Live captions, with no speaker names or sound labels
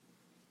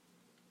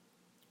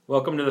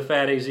Welcome to the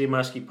Fat AZ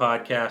Muskie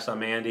podcast.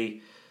 I'm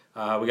Andy.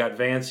 We got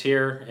Vance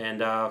here, and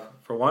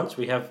for once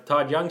we have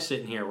Todd Young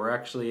sitting here. We're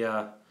actually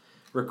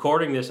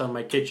recording this on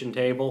my kitchen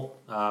table.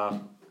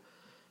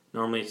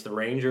 Normally it's the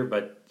Ranger,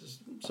 but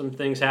some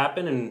things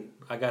happen, and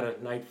I got a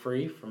night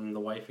free from the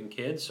wife and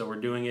kids, so we're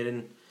doing it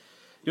in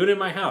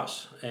my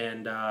house.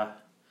 And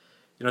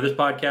this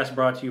podcast is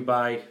brought to you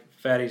by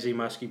Fat AZ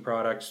Muskie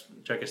products.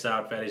 Check us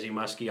out, Fat AZ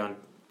Muskie on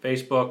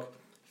Facebook,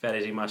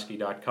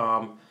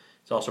 fatazmuskie.com.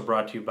 It's also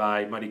brought to you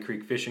by Muddy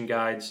Creek Fishing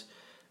Guides,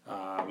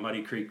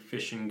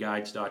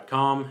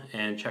 muddycreekfishingguides.com,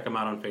 and check them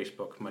out on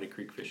Facebook, Muddy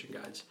Creek Fishing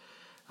Guides.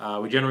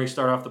 We generally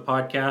start off the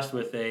podcast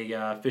with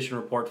a fishing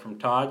report from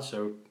Todd,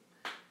 so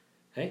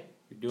hey,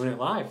 you're doing it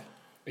live.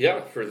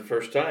 Yeah, for the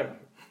first time.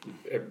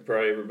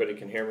 Probably everybody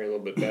can hear me a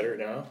little bit better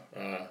now.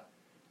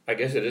 I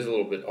guess it is a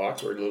little bit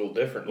awkward, a little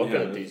different looking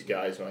at these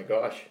guys, my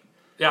gosh.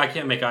 Yeah, I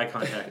can't make eye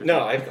contact.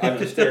 No, I'm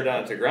just stared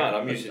down at the ground.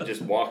 I'm used to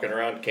just walking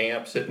around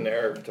camp, sitting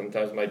there.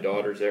 Sometimes my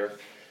daughter's there.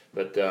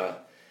 But, the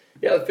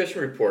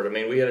fishing report. I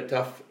mean, we had a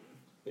tough,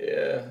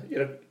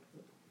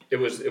 it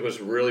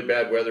was really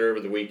bad weather over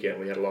the weekend.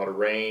 We had a lot of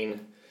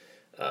rain.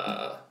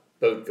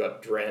 Boat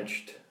got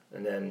drenched.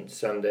 And then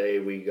Sunday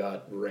we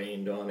got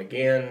rained on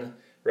again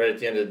right at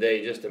the end of the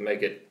day just to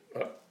make it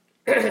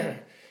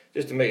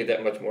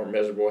that much more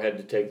miserable. I had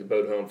to take the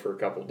boat home for a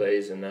couple of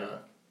days and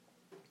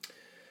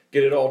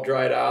get it all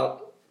dried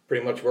out.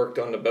 Pretty much worked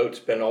on the boat,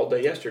 spent all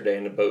day yesterday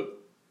in the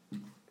boat,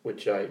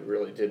 which I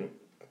really didn't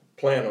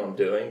plan on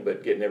doing,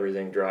 but getting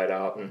everything dried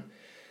out. And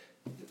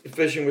the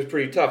fishing was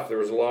pretty tough. There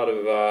was a lot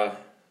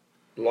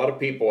of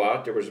people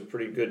out. There was a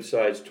pretty good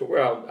sized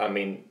well, I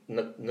mean,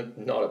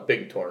 not a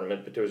big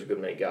tournament, but there was a good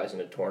many guys in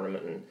the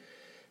tournament, and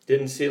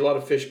didn't see a lot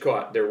of fish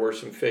caught. There were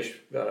some fish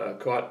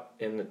caught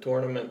in the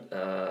tournament.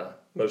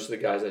 Most of the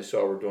guys I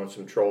saw were doing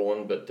some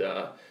trolling, but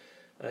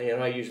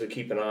I usually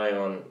keep an eye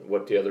on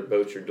what the other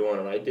boats are doing,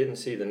 and I didn't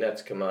see the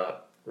nets come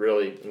out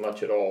really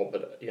much at all.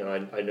 But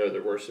I know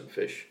there were some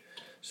fish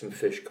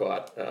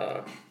caught.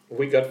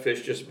 We got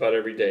fish just about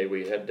every day.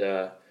 We had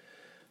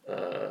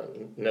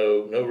no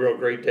real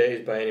great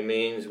days by any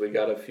means. We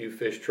got a few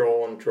fish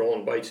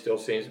trolling bite still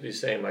seems to be the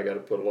same. I got to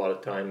put a lot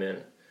of time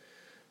in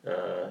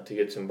to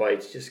get some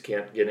bites. Just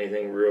can't get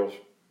anything real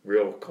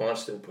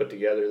constant put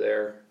together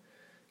there.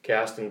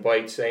 Cast and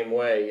bite same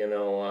way,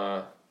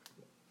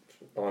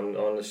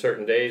 on the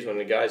certain days when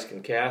the guys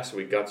can cast.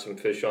 We got some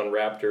fish on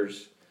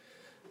Raptors.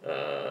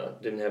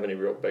 Didn't have any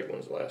real big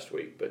ones last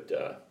week, but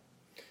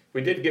we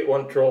did get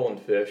one trolling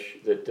fish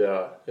that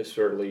this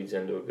sort of leads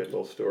into a good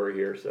little story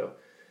here. So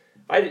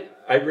I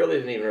really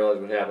didn't even realize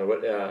what happened,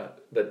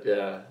 but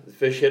the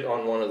fish hit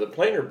on one of the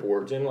planer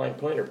boards, inline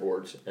planer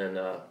boards, and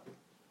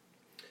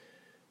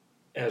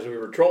as we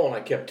were trolling,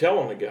 I kept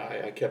telling the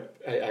guy, I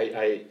kept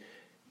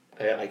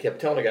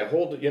telling the guy,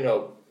 hold it,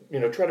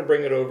 try to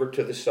bring it over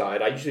to the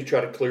side. I usually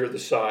try to clear the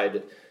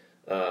side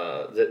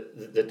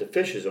that the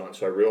fish is on.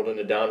 So I reeled in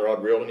the down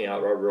rod, reeled in the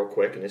out rod real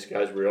quick, and this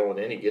guy's reeling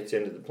in. He gets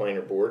into the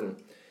planer board, and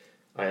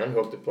I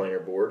unhooked the planer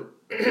board,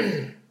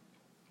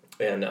 and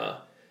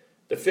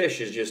the fish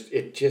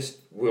just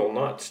will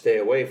not stay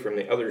away from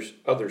the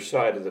other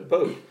side of the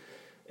boat.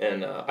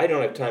 And I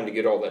don't have time to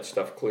get all that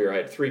stuff clear. I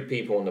had 3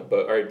 people in the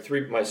boat. I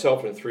had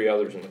myself and 3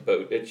 others in the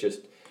boat.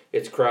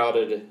 It's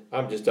crowded.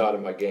 I'm just out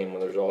of my game when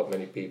there's all that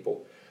many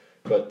people.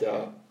 But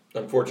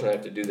unfortunately, I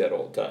have to do that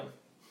all the time.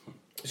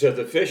 So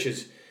the fish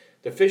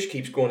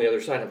keeps going the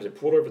other side. I'm like,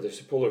 pull over this,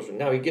 pull over.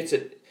 Now he got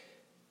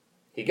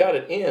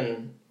it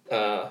in.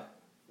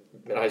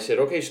 And I said,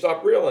 okay,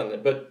 stop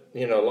reeling. But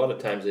a lot of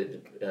times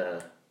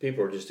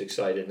people are just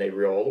excited and they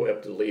reel all the way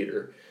up to the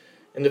leader.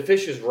 And the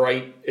fish is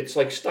right. It's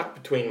like stuck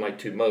between my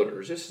 2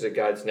 motors. This is a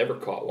guy that's never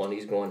caught one.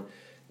 He's going,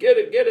 get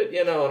it,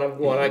 and I'm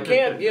going, I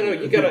can't,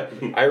 you gotta,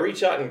 I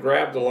reach out and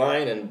grab the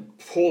line and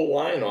pull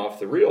line off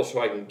the reel so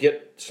I can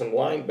get some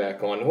line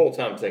back on. The whole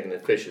time I'm thinking the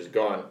fish is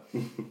gone.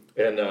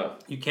 And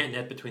you can't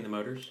net between the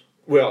motors?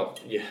 Well,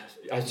 yeah.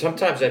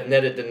 Sometimes I've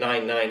netted the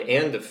 9.9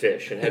 and the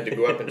fish and had to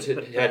go up and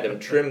had them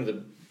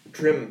trim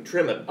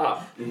it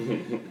up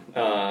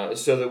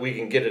so that we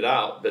can get it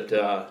out. But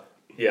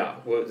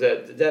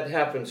that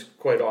happens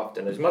quite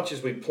often. As much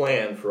as we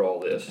plan for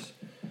all this,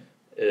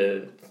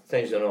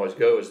 things don't always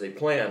go as they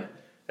plan,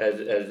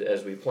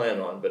 as we plan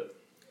on. But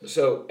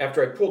so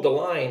after I pulled the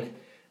line,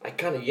 I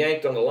kind of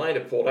yanked on the line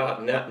to pull it out,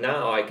 and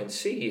now I can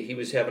see he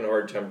was having a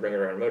hard time bringing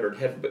around the motor.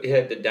 It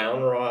had the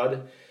down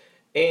rod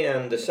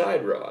and the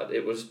side rod.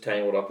 It was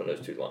tangled up in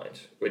those 2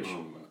 lines, which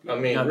I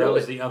mean, now, really, that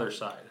was the other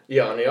side.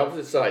 Yeah, on the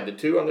opposite side. The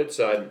 2 on that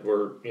side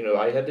were,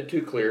 I had the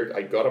 2 cleared.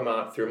 I got them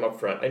out, threw them up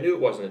front. I knew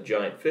it wasn't a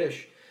giant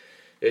fish.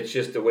 It's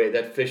just the way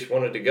that fish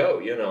wanted to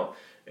go,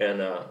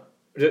 And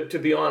to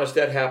be honest,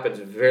 that happens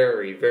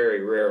very,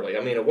 very rarely.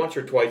 I mean, once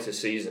or twice a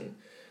season,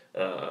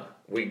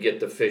 we get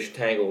the fish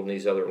tangled in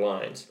these other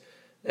lines.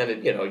 And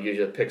it,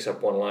 usually picks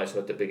up one line, it's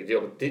not the big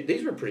deal. But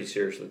these were pretty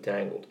seriously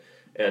tangled.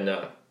 And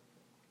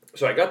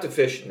so I got the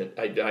fish, and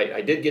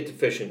I did get the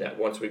fish in net.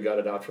 Once we got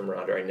it out from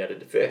around there, I netted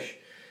the fish.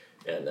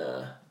 And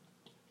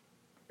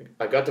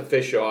I got the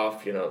fish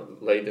off,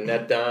 laid the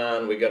net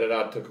down, we got it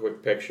out, took a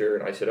quick picture,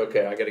 and I said,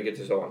 okay, I got to get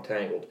this all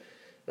untangled.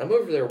 And I'm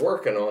over there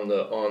working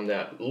on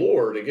that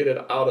lure to get it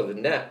out of the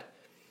net.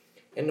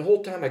 And the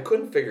whole time I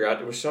couldn't figure out,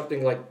 there was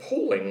something like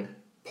pulling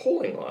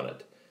on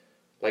it,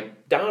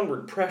 like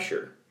downward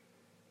pressure.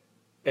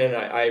 And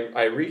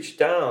I reached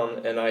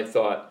down and I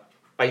thought,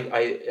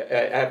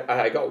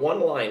 I got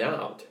one line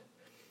out.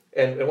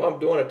 And while I'm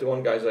doing it, the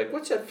one guy's like,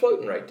 what's that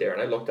floating right there?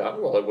 And I looked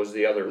out, well, it was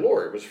the other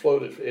lure. It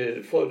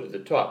had floated at the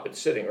top. It's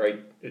sitting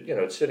right,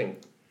 it's sitting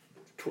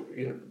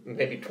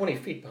maybe 20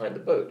 feet behind the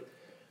boat.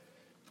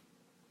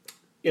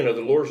 The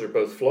lures are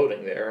both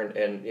floating there,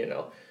 and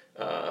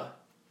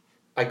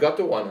I got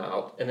the one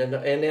out, and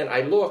then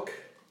I look,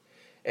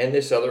 and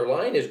this other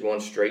line is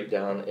going straight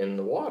down in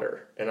the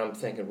water, and I'm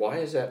thinking, why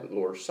is that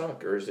lure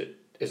sunk, or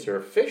is there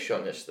a fish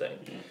on this thing?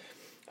 Mm-hmm.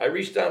 I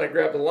reach down, I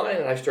grab the line,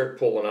 and I start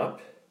pulling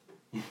up,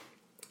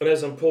 and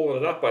as I'm pulling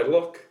it up, I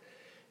look,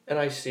 and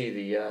I see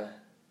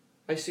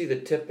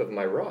the tip of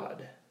my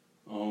rod.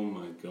 Oh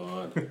my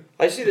God!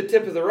 I see the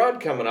tip of the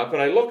rod coming up,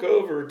 and I look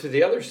over to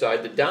the other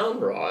side, the down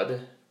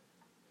rod,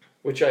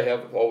 which I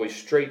have always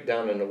straight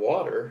down in the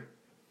water,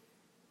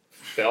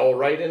 fell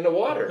right in the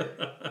water.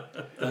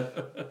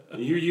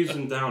 You're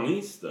using down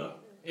east though.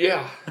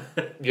 Yeah.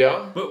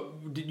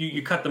 But did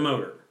you cut the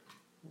motor?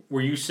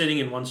 Were you sitting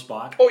in one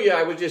spot? Oh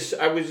yeah,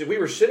 we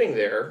were sitting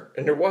there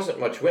and there wasn't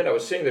much wind. I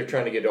was sitting there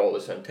trying to get all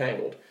this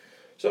untangled.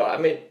 So I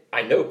mean,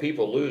 I know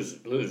people lose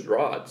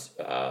rods.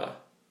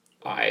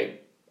 I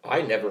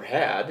never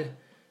had.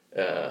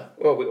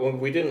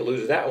 We didn't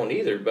lose that one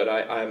either, but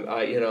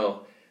I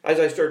as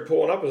I started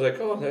pulling up, I was like,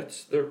 oh,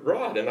 that's the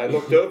rod. And I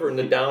looked over, and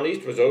the down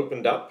east was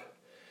opened up,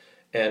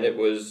 and it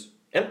was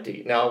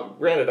empty. Now,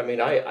 granted, I mean,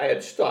 I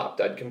had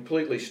stopped. I'd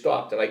completely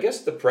stopped. And I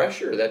guess the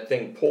pressure, that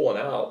thing pulling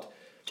out,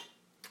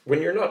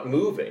 when you're not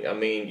moving, I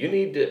mean, you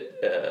need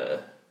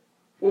to,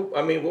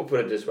 we'll put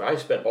it this way. I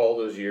spent all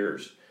those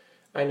years,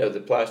 I know the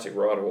plastic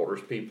rod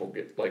holders, people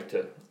like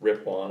to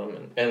rip on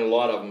them. And a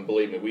lot of them,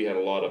 believe me, we had a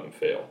lot of them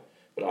fail.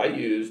 But I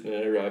used,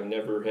 and I've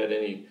never had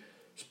any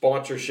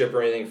sponsorship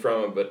or anything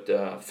from them, but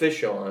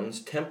fish-ons,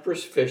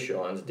 Tempest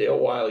fish-ons. Dale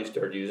Wiley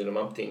started using them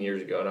umpteen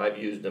years ago, and I've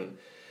used them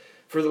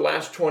for the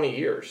last 20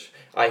 years.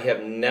 I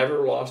have never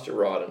lost a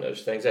rod in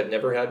those things. I've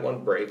never had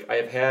one break. I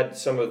have had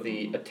some of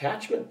the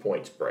attachment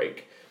points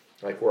break,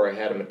 like where I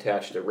had them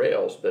attached to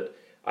rails, but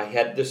I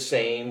had the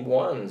same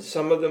ones.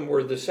 Some of them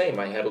were the same.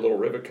 I had a little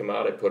rivet come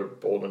out, I put a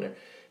bolt in there.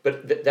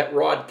 But that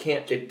rod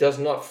it does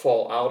not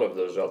fall out of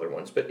those other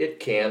ones, but it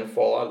can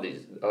fall out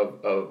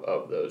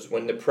of those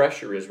when the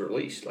pressure is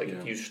released. Like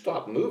if you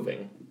stop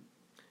moving.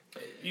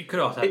 You could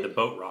also have the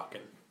boat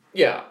rocking.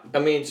 Yeah, I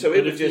mean, so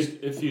it was just...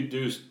 If you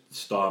do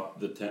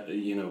stop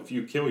if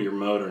you kill your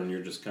motor and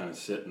you're just kind of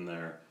sitting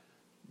there,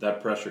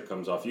 that pressure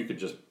comes off. You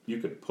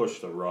could push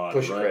the rod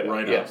right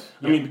up. Yes.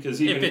 I mean,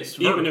 because even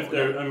if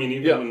they're,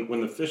 yeah.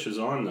 when the fish is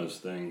on those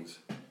things,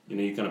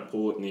 you kind of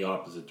pull it in the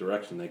opposite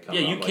direction. They come.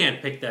 Yeah, out you can't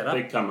pick that up.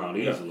 They come out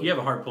easily. You have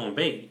a hard pulling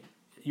bait.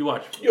 You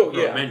watch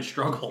men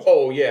struggle.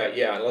 Oh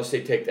yeah, unless they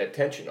take that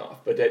tension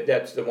off. But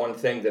that's the one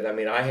thing that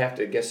I have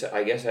to I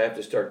guess I have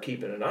to start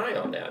keeping an eye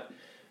on that.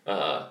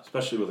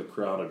 Especially with a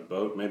crowded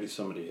boat, maybe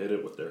somebody hit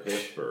it with their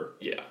hip or...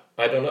 Yeah,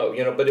 I don't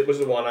know, but it was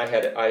the one I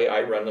had.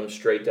 I run them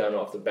straight down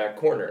off the back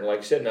corner, and like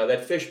I said, now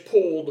that fish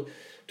pulled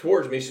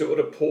towards me, so it would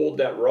have pulled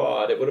that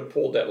rod, it would have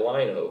pulled that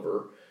line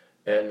over,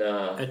 and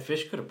that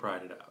fish could have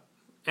pried it out.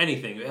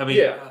 Anything, I mean,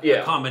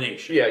 a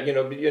combination. Yeah,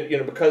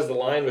 because the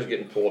line was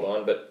getting pulled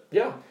on, but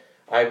yeah,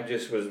 I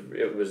just was.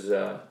 It was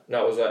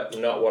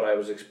not what I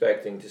was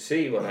expecting to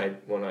see when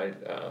I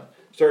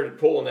started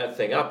pulling that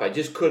thing up. I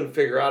just couldn't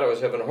figure out. I was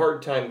having a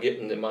hard time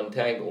getting them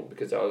untangled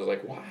because I was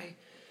like, why?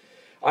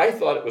 I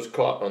thought it was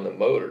caught on the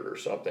motor or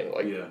something,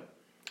 like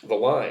the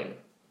line.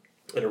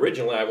 And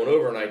originally I went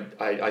over and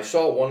I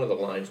saw one of the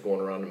lines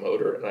going around the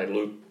motor, and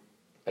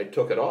I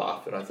took it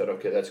off, and I thought,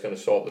 okay, that's going to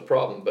solve the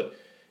problem, but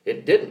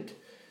it didn't.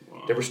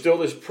 Wow. There was still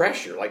this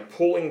pressure, like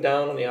pulling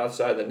down on the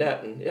outside of the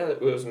net, and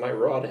it was my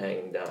rod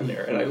hanging down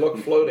there. And I looked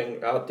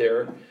floating out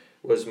there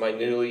was my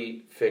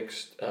newly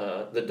fixed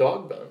the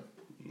dog bone.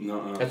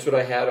 Nuh-uh. That's what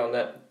I had on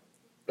that.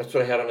 That's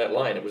what I had on that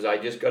line. It was I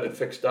just got it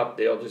fixed up.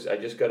 I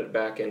just got it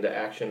back into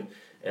action,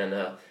 and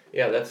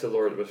that's the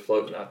lure that was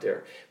floating out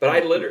there. But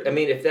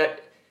if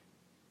that.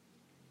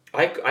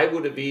 I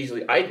would have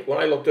easily. When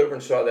I looked over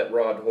and saw that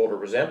rod holder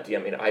was empty. I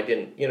mean, I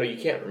didn't. You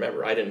can't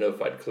remember. I didn't know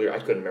if I'd clear. I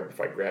couldn't remember if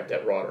I grabbed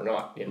that rod or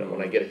not.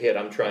 When I get a hit,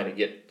 I'm trying to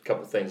get a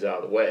couple things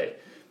out of the way,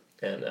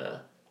 and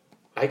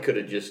I could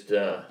have just.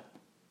 I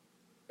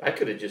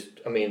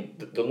mean,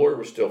 the lure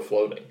was still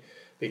floating,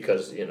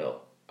 because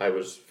I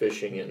was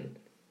fishing in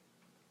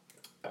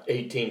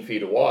 18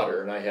 feet of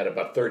water, and I had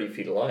about 30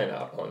 feet of line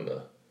out on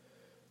the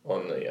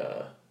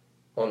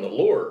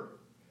lure,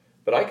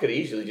 but I could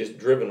easily just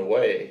driven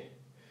away.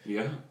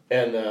 Yeah.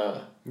 And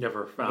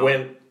never found.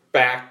 Went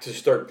back to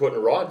start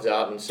putting rods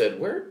out and said,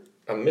 where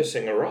I'm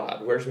missing a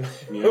rod. Where's my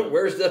Yeah.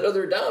 where's that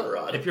other down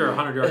rod? If you're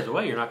 100 yards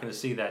away, you're not going to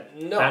see that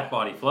No. fat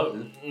body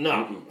floating.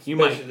 No, You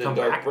might especially the come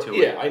dark back bur- to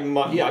yeah, it. I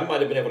might. Yeah, I might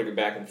have been able to go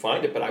back and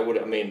find it, but I would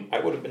have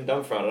been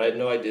dumbfounded. I had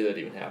no idea that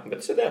even happened.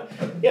 But so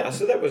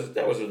that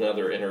was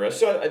another interest.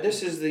 So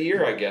this is the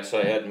year, I guess. We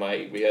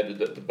had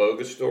the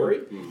bogus story.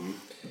 Mm-hmm.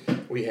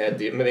 We had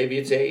maybe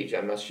it's age.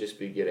 I must just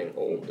be getting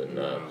old, and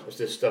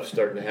this stuff's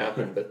starting to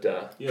happen. But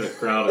You had a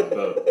crowded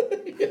boat.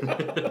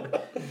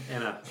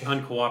 And an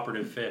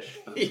uncooperative fish.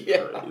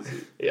 yeah,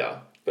 Crazy. yeah,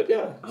 but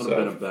yeah. That would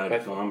have been a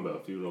bad combo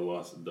if you would have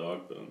lost a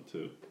dog bone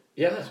too.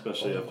 Yeah,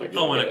 Especially after getting-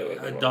 Oh,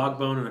 yeah, and a dog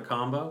bone and a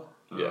combo?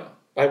 Yeah,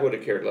 I would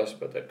have cared less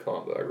about that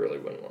combo. I really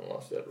wouldn't want to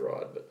lost that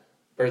rod,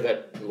 or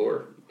that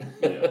lure.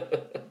 Yeah.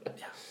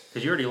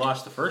 Because you already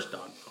lost the first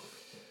dog bone.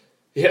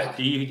 Yeah,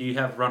 Do you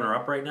have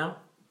runner-up right now?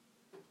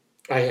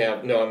 I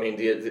have no. I mean,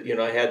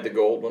 I had the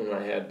gold one, and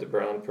I had the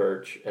brown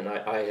perch, and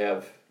I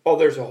have. Oh,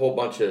 there's a whole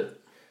bunch of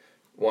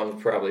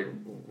ones probably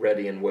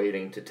ready and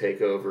waiting to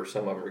take over.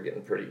 Some of them are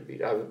getting pretty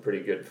beat. I have a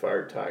pretty good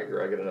fired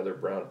tiger. I got another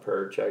brown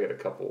perch. I got a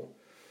couple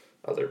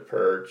other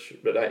perch,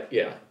 but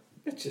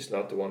it's just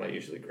not the one I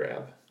usually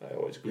grab. I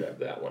always grab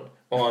that one.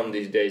 On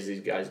these days,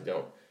 these guys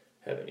don't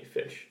have any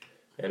fish,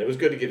 and it was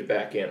good to get it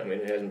back in. I mean,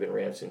 it hasn't been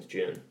ran since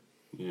June,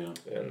 Yeah.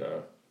 and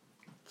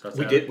So it's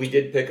we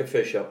did pick a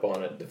fish up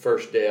on it the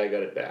first day I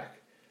got it back.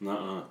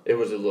 Nuh-uh. It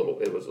was a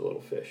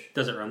little fish.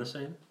 Does it run the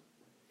same?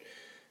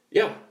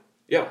 Yeah.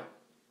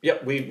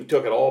 We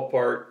took it all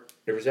apart.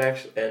 There was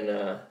actually,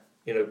 and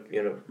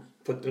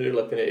put the new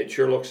lip in it. It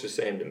sure looks the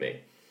same to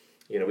me.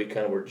 We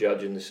kind of were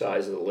judging the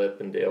size of the lip,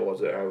 and Dale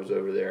was there. I was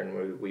over there,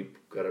 and we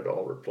got it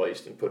all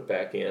replaced and put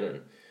back in,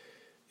 and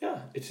yeah,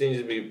 it seems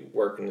to be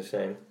working the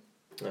same.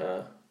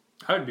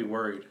 I would be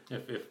worried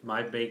if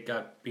my bait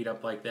got beat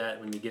up like that.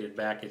 When you get it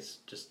back, it's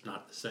just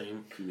not the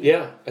same.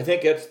 Yeah, I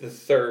think that's the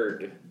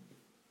third.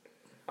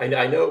 I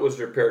know it was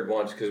repaired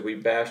once because we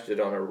bashed it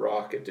on a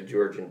rock at the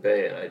Georgian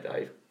Bay, and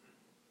I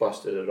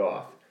busted it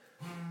off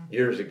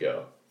years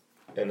ago,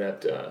 and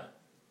that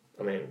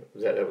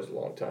that was a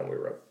long time. We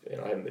were up.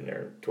 I haven't been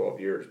there in 12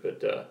 years,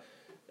 but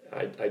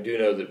I do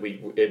know that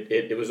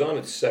it was on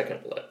its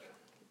second lip.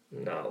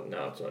 Now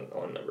it's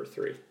on number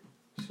 3.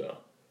 So,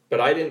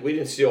 but we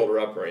didn't seal her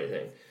up or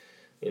anything.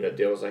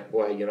 Dale was like,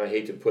 boy, I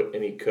hate to put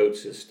any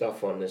coats of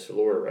stuff on this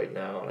lure right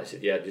now. And I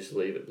said, yeah, just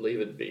leave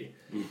it be.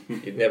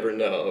 You'd never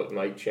know. It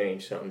might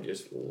change something.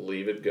 Just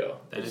leave it go.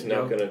 It's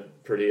not going to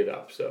pretty it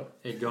up. So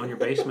It'd go in your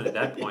basement at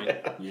that point.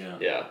 Yeah.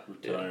 yeah.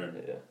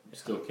 Retired. Yeah.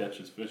 Still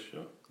catches fish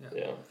though.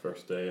 Yeah.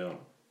 First day out.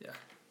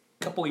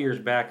 A couple of years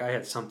back, I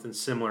had something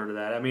similar to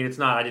that. I mean,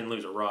 I didn't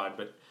lose a rod,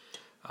 but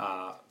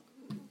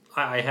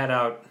I had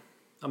out,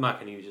 I'm not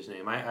going to use his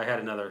name. I had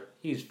another,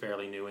 he's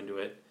fairly new into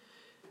it.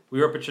 We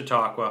were up at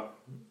Chautauqua.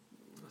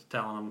 I was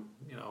telling him,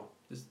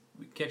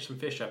 we catch some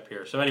fish up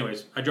here. So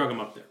anyways, I drug him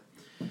up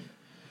there.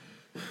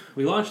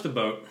 We launched the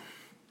boat,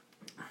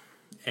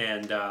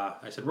 and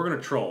I said, we're going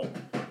to troll.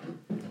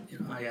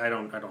 I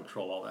don't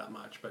troll all that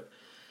much, but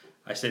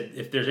I said,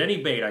 if there's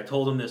any bait, I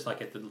told him this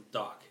like at the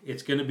dock,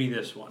 it's going to be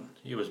this one.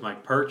 It was my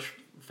perch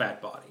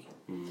fat body.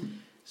 Mm-hmm.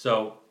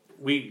 So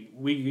we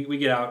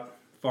get out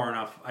far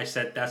enough. I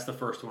said, that's the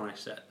first one I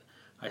set.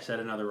 I set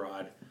another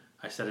rod.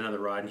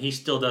 And he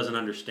still doesn't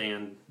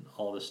understand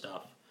all this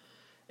stuff.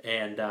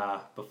 And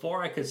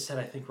before I could set,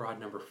 I think, rod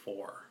number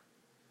 4,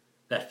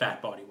 that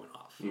fat body went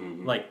off.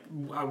 Mm-hmm. Like,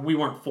 we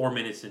weren't 4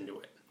 minutes into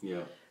it.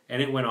 Yeah.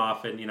 And it went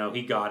off, and,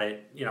 he got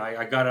it.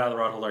 I got it out of the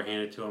rod holder,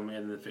 handed it to him,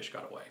 and the fish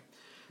got away.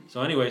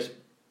 So anyways,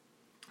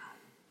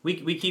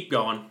 we keep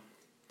going,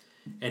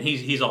 and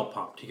he's all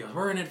pumped. He goes,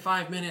 we're in at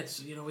 5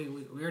 minutes. We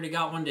already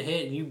got one to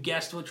hit, and you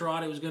guessed which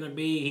rod it was going to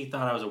be. He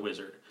thought I was a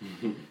wizard.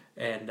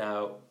 And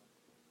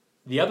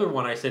the other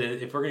one, I said,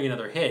 if we're going to get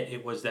another hit,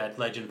 it was that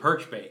Legend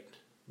perch bait.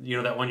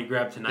 That one you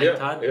grabbed tonight,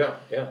 Todd?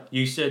 Yeah.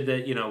 You said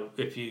that,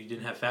 if you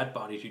didn't have fat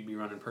bodies, you'd be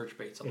running perch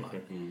baits a lot.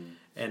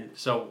 And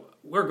so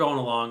we're going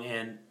along,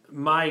 and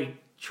my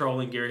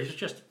trolling gear is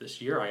just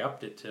this year I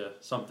upped it to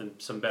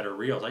some better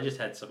reels. I just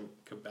had some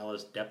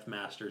Cabela's Depth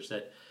Masters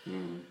that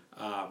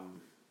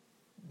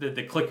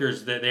the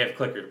clickers, they have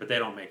clickers, but they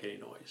don't make any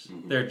noise.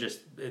 They're just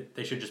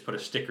they should just put a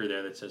sticker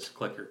there that says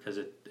clicker because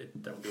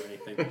it don't do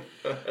anything.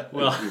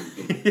 Well,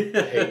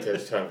 I hate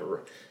this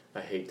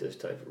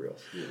type of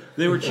reels. Yeah.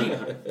 They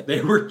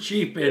were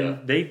cheap,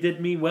 and they did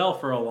me well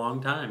for a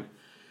long time.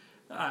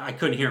 I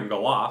couldn't hear them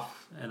go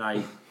off,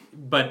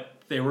 but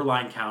they were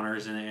line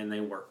counters, and they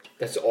worked.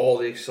 That's all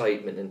the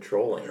excitement in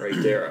trolling right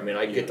there. I mean,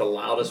 I get the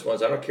loudest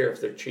ones. I don't care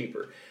if they're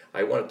cheaper.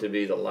 I want it to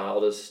be the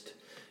loudest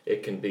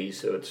it can be,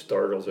 so it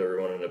startles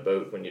everyone in the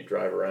boat when you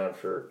drive around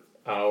for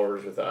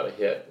hours without a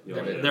hit. Yeah.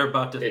 And They're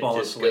about to fall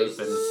asleep.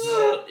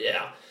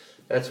 Yeah.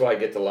 That's why I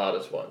get the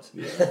loudest ones.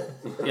 Yeah.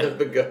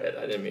 But go ahead.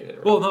 I didn't mean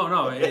it. Well,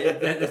 no,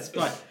 it's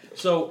fine.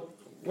 So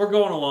we're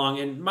going along,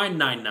 and my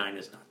 9.9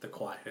 is not the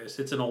quietest.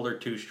 It's an older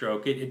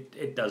 2-stroke.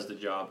 It does the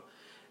job.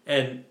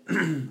 And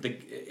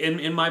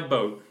in my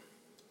boat,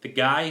 the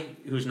guy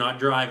who's not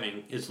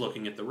driving is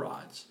looking at the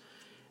rods.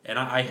 And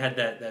I had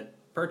that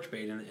perch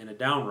bait in a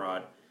down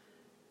rod.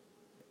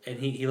 and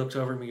he looks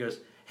over at me and goes,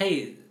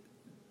 "Hey,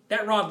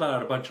 that rod let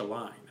out a bunch of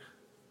line."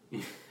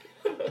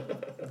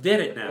 Did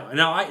it now?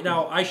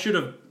 Now I should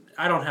have.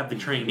 I don't have the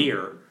trained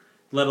ear,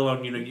 let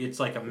alone it's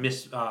like a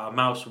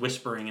mouse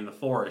whispering in the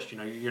forest.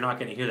 You're not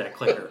going to hear that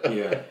clicker.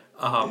 Yeah.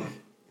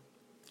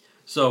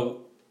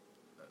 So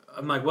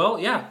I'm like, well,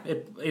 yeah.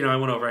 I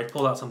went over. I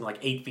pulled out something like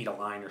 8 feet of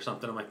line or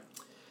something. I'm like,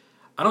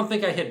 I don't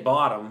think I hit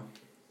bottom,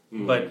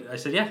 but I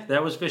said, yeah,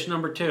 that was fish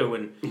number 2,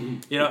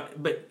 and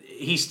but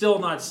he's still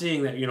not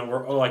seeing that.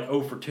 We're like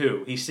 0 for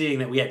 2. He's seeing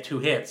that we had 2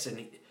 hits,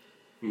 and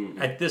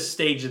at this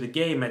stage of the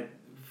game,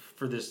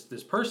 for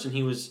this person,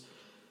 he was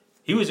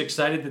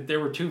excited that there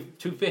were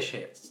two fish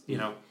hits.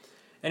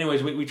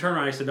 Anyways, we turned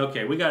around. I said,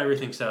 okay, we got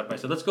everything set up. I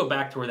said, let's go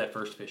back to where that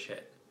first fish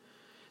hit.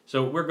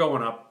 So we're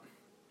going up,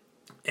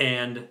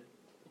 and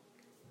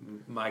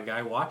my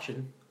guy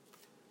watching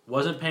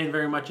wasn't paying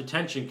very much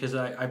attention because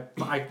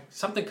I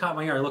something caught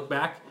my ear. I look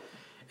back,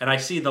 and I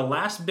see the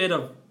last bit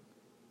of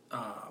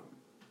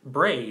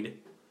braid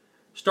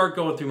start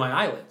going through my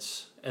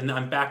eyelets, and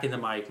I'm back into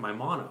my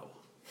mono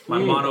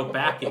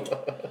backing.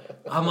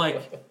 I'm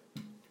like,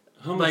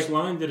 how much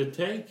line did it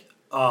take?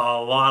 A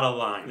lot of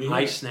line. Yeah.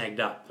 I snagged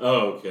up.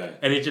 Oh, okay.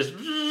 And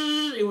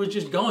it was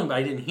just going, but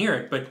I didn't hear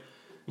it. But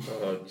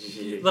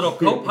geez. little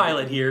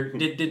co-pilot here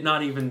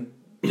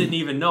didn't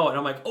even know it.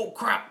 I'm like, oh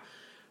crap!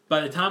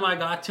 By the time I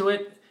got to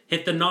it,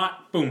 hit the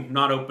knot, boom,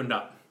 knot opened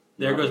up.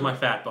 There goes my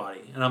fat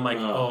body, and I'm like,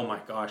 oh my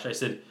gosh! I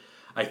said,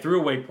 I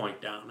threw a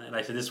waypoint down, and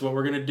I said, this is what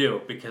we're gonna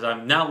do, because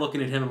I'm now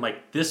looking at him. I'm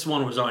like, this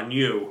one was on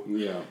you.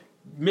 Yeah.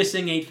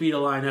 Missing 8 feet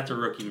of line, that's a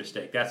rookie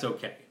mistake. That's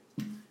okay.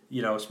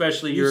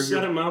 Especially you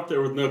set him out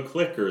there with no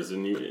clickers,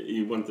 and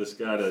you want this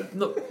guy to.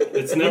 No,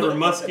 it's never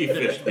musky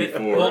fished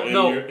before. Well,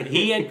 no,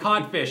 he had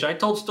caught fish. I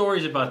told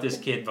stories about this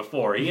kid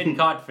before. He had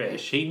caught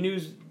fish. He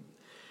knew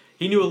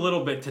a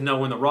little bit to know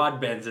when the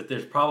rod bends that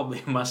there's probably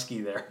a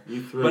muskie there.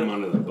 You threw him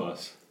under the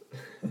bus.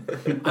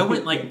 I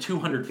went like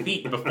 200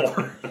 feet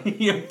before.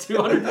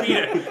 200 feet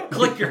of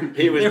clicker.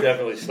 He was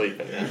definitely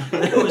sleeping.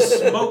 There was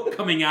smoke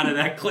coming out of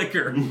that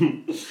clicker.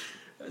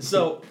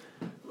 So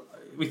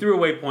we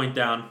threw a waypoint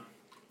down,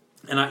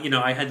 and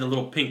I had the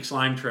little pink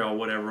slime trail,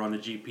 whatever, on the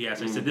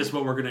GPS. I said, this is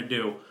what we're going to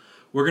do.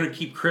 We're going to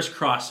keep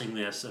crisscrossing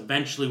this.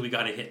 Eventually, we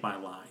got to hit my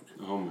line.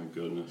 Oh, my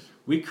goodness.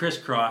 We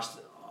crisscrossed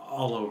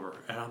all over,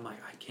 and I'm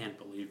like, I can't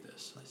believe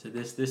this. I said,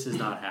 this is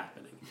not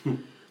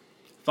happening.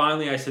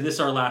 Finally, I said, this is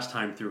our last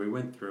time through. We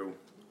went through,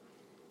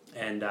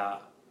 and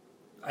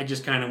I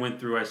just kind of went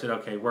through. I said,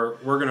 okay,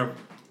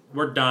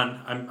 we're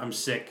done. I'm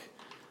sick.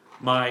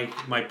 My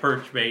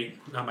perch bait,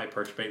 not my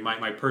perch bait,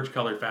 my perch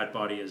colored fat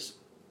body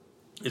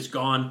is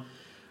gone.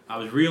 I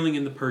was reeling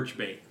in the perch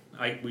bait.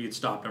 We had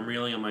stopped. I'm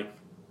reeling. I'm like,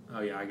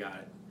 oh yeah, I got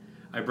it.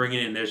 I bring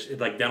it in. There's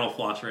like dental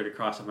floss right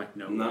across. I'm like,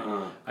 no.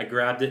 Nuh-uh. I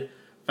grabbed it,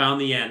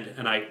 found the end,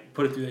 and I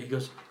put it through there. He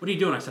goes, what are you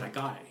doing? I said, I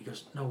got it. He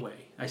goes, no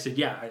way. I said,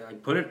 yeah. I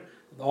put it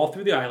all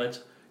through the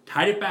eyelets,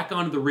 tied it back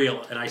onto the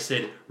reel, and I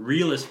said,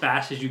 reel as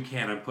fast as you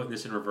can. I'm putting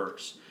this in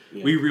reverse.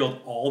 Yeah. We reeled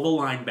all the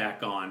line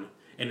back on,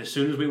 and as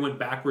soon as we went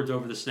backwards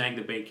over the snag,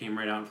 the bait came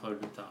right out and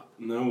floated to the top.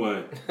 No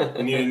way.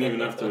 And you didn't even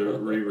have to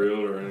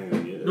re-reel or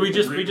anything. We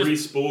just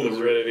re-spool the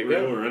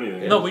reel or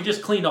anything. No, we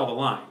just cleaned all the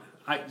line.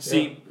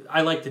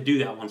 I like to do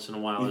that once in a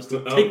while. Is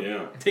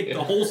to take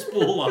the whole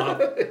spool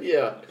off.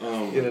 Yeah.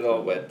 Get it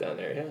all wet down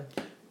there.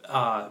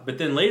 Yeah. But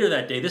then later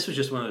that day, this was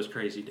just one of those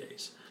crazy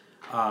days.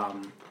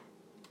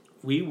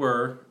 We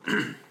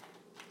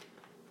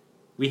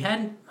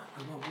hadn't.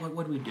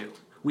 What did we do?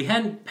 We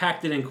hadn't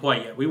packed it in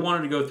quite yet. We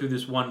wanted to go through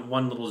this one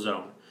little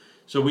zone.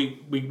 So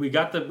we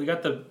got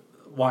the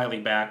Wiley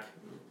back.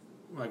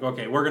 Like,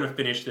 okay, we're gonna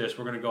finish this.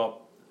 We're gonna go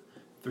up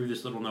through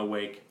this little no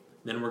wake.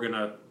 Then we're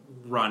gonna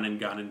run and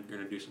gun and we're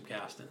gonna do some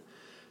casting.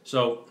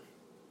 So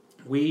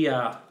we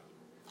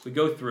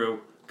go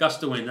through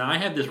gust of wind. Now I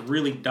have this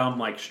really dumb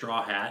like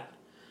straw hat.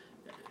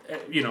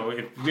 If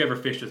you ever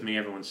fished with me,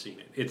 everyone's seen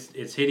it.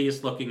 It's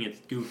hideous looking. It's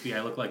goofy.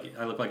 I look like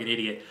an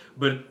idiot,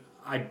 but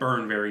I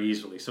burn very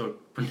easily, so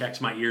it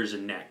protects my ears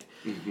and neck.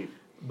 Mm-hmm.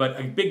 But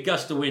a big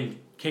gust of wind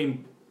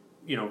came,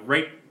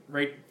 right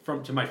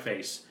from to my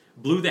face,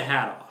 blew the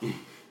hat off,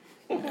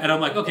 and I'm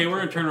like, okay, we're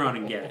gonna turn around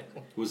and get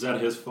it. Was that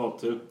his fault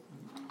too?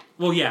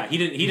 Well, yeah, he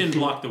didn't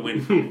block the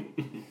wind for me.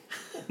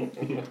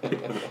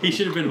 He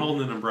should have been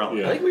holding an umbrella.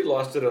 Yeah. I think we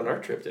lost it on our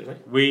trip,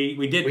 didn't we?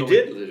 We did.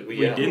 We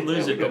did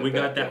lose it, but we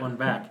got that one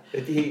back.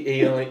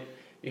 You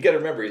got to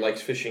remember, he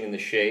likes fishing in the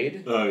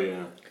shade. Oh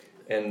yeah.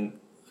 And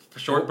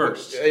short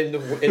bursts. In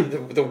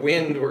the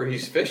wind where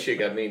he's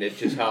fishing, I mean, it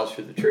just howls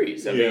through the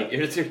trees. I mean,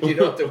 you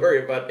don't have to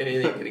worry about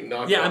anything getting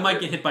knocked. Yeah, I might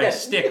get hit by a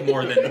stick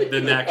more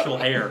than the actual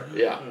air.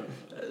 Yeah.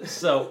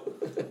 So,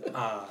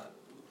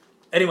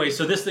 anyway,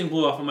 so this thing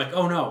blew off. I'm like,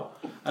 oh no.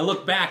 I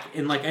look back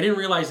and I didn't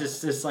realize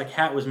this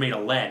hat was made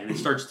of lead and it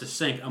starts to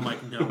sink. I'm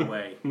like, no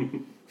way.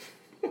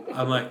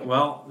 I'm like,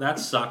 well, that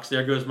sucks.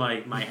 There goes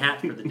my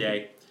hat for the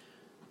day.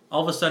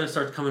 All of a sudden it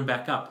starts coming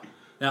back up.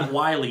 That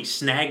Wiley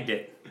snagged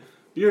it.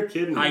 You're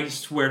kidding me. I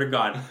swear to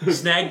God.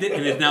 Snagged it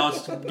and now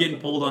it's getting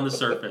pulled on the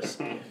surface.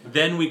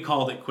 Then we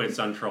called it quits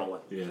on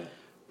trolling. Yeah.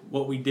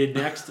 what we did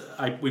next,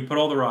 we put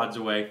all the rods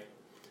away.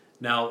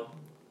 Now,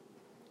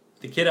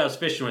 the kid I was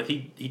fishing with,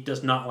 he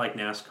does not like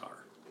NASCAR,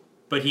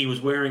 but he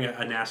was wearing a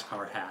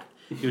NASCAR hat.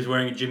 He was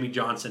wearing a Jimmy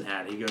Johnson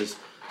hat. He goes,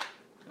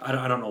 I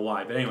don't know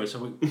why, but anyway,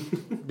 so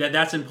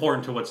that's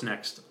important to what's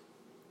next.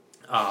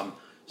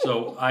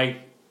 So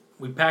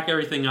we pack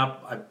everything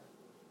up. I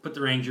put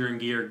the Ranger in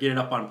gear, get it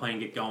up on plane,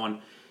 get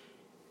going.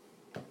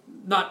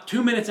 Not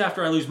 2 minutes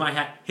after I lose my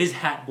hat, his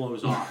hat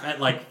blows off at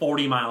like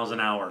 40 miles an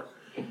hour.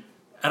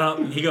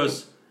 And he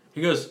looks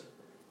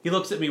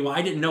at me. Well,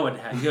 I didn't know it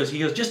had. He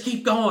goes, just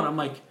keep going. I'm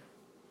like,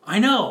 I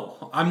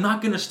know. I'm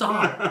not going to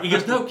stop. He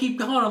goes, no, keep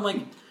going. I'm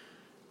like,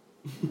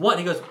 what?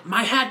 He goes,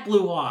 my hat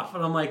blew off.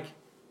 And I'm like,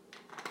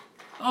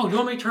 oh, do you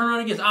want me to turn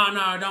around? He goes, oh,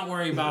 no, don't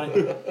worry about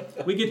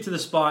it. We get to the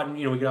spot and,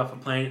 we get off a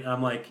plane. And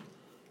I'm like,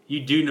 you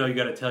do know you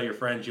got to tell your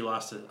friends you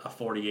lost a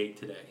 48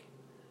 today.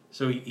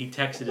 So he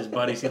texted his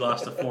buddies he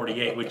lost a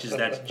 48, which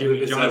that's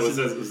Jimmy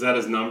Johnson. Was that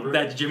his number?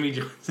 That's Jimmy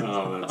Johnson.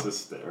 Oh, that's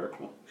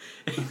hysterical.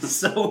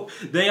 So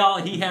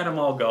he had them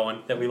all going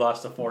that we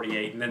lost a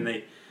 48, and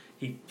then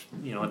he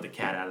let the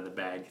cat out of the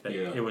bag.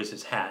 It was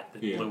his hat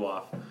that blew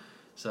off.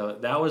 So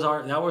that was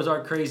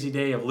our crazy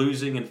day of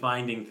losing and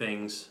finding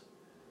things.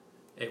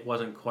 It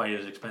wasn't quite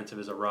as expensive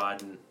as a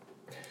rod, and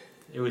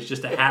it was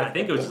just a hat. I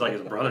think it was just like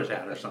his brother's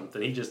hat or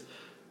something. He just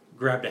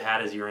grabbed a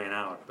hat as he ran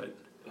out, but.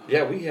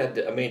 Yeah, we had.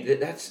 I mean,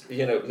 that's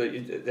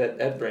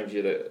that brings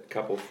you to a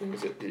couple of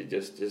things that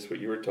just what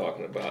you were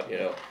talking about.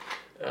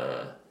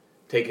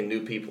 Taking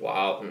new people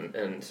out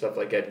and stuff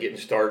like that, getting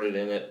started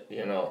in it.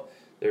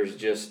 There's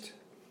just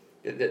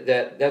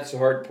that's the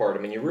hard part.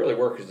 I mean, you really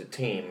work as a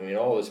team. I mean,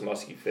 all this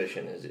muskie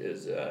fishing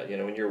is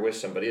when you're with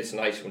somebody, it's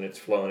nice when it's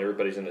flowing.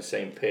 Everybody's on the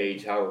same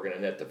page. How we're going to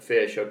net the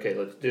fish? Okay,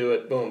 let's do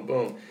it. Boom,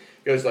 boom,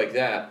 it goes like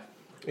that.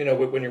 When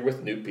you're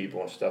with new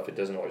people and stuff, it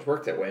doesn't always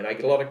work that way. And I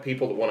get a lot of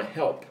people that want to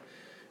help.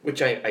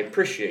 Which I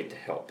appreciate the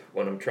help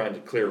when I'm trying to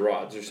clear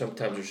rods.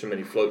 Sometimes there's so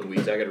many floating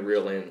weeds I got to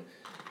reel in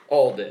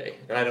all day,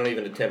 and I don't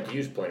even attempt to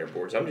use planer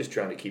boards. I'm just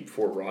trying to keep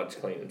 4 rods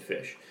clean and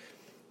fish.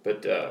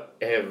 But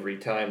every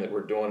time that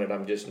we're doing it,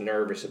 I'm just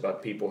nervous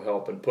about people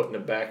helping, putting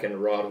them back in the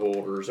rod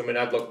holders. I mean,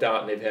 I've looked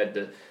out and they've had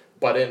the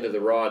butt end of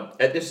the rod.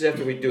 This is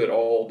after we do it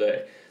all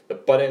day. The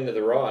butt end of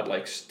the rod,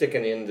 like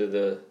sticking into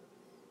the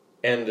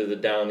end of the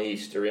down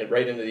east or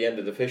right into the end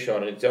of the fish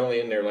on it. It's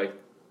only in there like.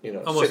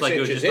 Almost 6 like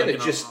inches in,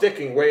 it's just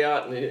sticking way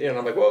out, and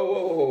I'm like,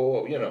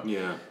 whoa,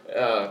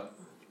 Yeah.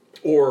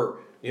 Or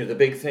the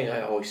big thing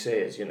I always say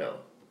is,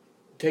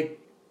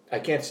 I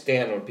can't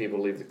stand when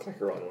people leave the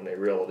clicker on when they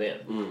reel it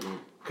in,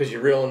 because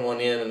you're reeling one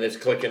in and it's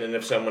clicking, and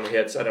if someone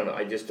hits, I don't know,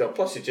 I just don't.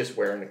 Plus, it's just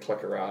wearing the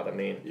clicker out. I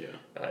mean,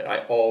 I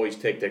always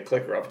take that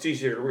clicker off. It's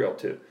easier to reel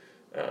too.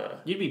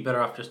 You'd be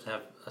better off just to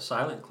have a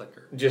silent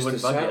clicker. Just a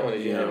silent one,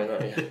 you know.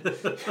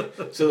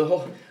 So the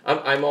whole,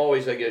 I'm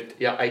always I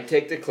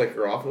take the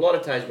clicker off. A lot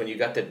of times when you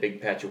got that big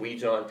patch of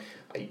weeds on,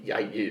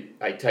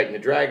 I tighten the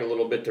drag a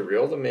little bit to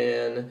reel them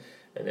in,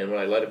 and then when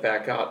I let it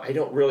back out, I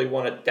don't really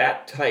want it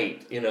that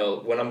tight.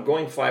 When I'm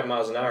going 5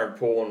 miles an hour and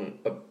pulling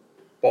a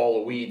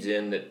ball of weeds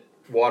in that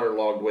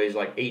waterlogged weighs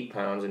like 8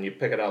 pounds, and you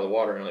pick it out of the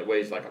water and it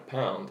weighs like a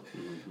pound,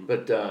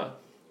 but.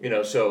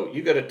 So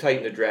you got to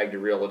tighten the drag to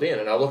reel it in.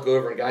 And I look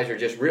over and guys are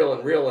just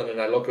reeling, and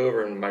I look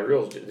over and my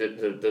reel's,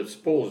 the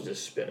spool's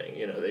just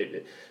spinning,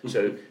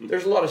 So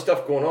there's a lot of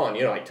stuff going on.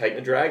 I tighten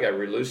the drag, I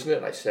reloosen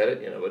it, I set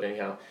it, but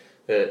anyhow,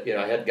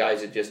 I had guys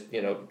that just,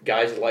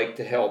 guys like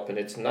to help, and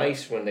it's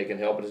nice when they can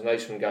help, and it's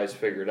nice when guys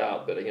figure it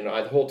out. But,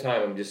 the whole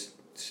time I'm just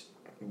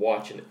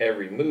watching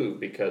every move,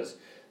 because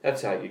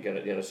that's how you're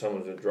going to,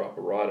 someone's going to drop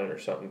a rod in or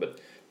something. But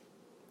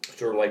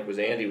sort of like what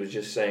Andy was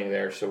just saying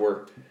there, so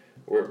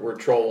we're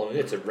trolling.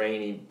 It's a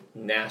rainy,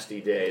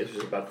 nasty day. This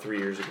was about 3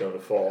 years ago in the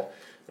fall.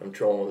 I'm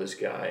trolling with this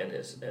guy and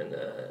his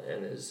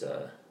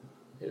I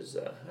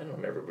don't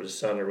remember, but his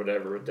son or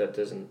whatever. That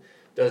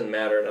doesn't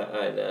matter.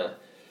 And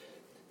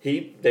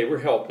they were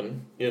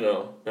helping,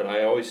 and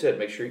I always said,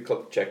 make sure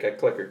you check that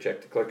clicker,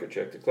 check the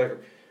clicker.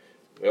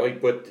 Well,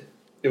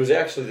 it was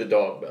actually the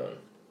dog bone.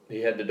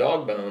 He had the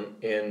dog bone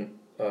in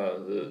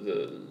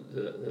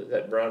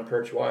that brown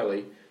perch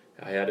Wiley.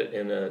 I had it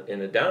in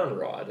a down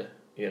rod.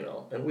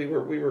 And we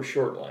were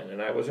short line, and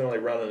I was only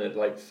running it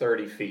like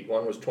 30 feet.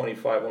 One was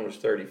 25, one was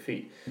 30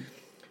 feet.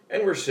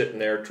 And we're sitting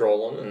there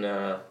trolling,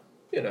 and,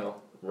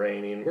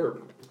 raining. We're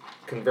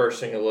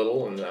conversing a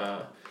little, and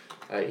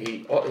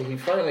he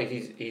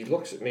finally, he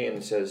looks at me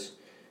and says,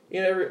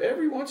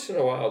 every once in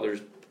a while there's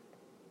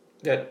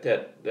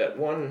that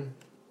one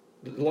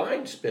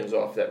line spins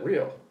off that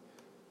reel.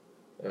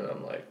 And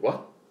I'm like,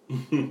 what?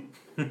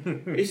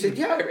 He said,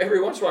 yeah,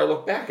 every once in a while I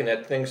look back and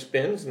that thing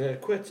spins and then it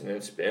quits, and then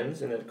it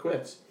spins and then it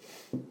quits.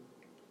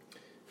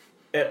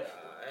 And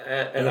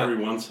every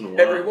once in a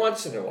while. Every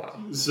once in a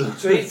while. So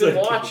he's been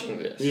watching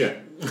this. Yeah.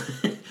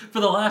 For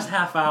the last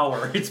half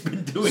hour, it's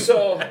been doing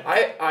so that.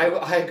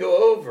 I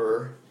go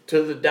over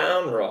to the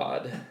down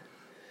rod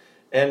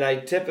and I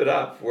tip it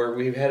up where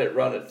we've had it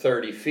run at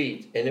 30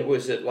 feet, and it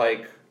was at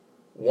like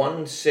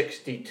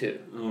 162.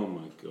 Oh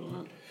my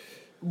God.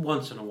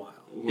 Once in a while.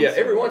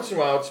 Every once in a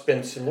while it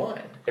spins some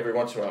line. Every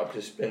once in a while it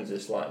just spins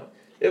this line.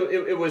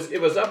 It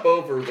was up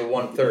over the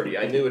 130.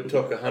 I knew it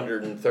took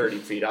 130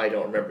 feet. I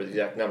don't remember the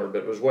exact number,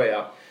 but it was way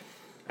up.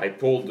 I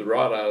pulled the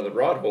rod out of the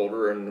rod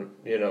holder, and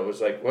it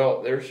was like,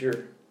 well, there's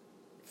your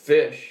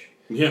fish.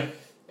 Yeah.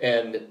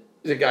 And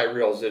the guy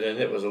reels it in.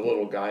 It was a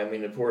little guy. I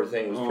mean, the poor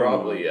thing was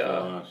probably.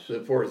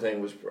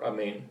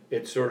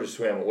 It sort of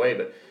swam away,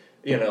 but.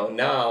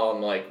 Now I'm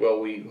like,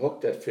 well, we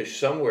hooked that fish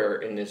somewhere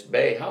in this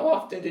bay. How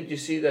often did you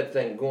see that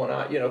thing going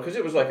out? Because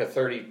it was like a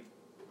 32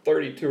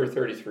 or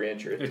 33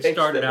 incher. It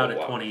started out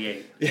at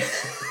 28.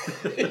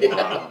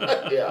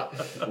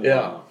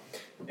 Yeah.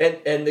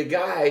 And the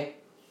guy,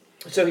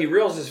 so he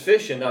reels his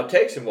fish in. Now it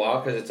takes him a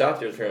while because it's out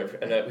there for him.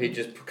 And he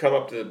just come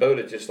up to the boat.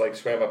 It just like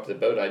swam up to the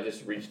boat. I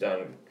just reached down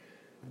and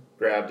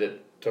grabbed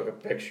it, took a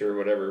picture,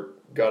 whatever,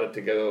 got it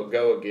to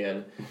go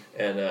again.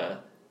 And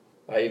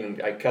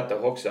I cut the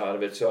hooks out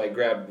of it, so I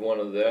grabbed one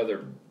of the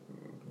other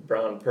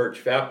brown perch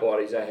fat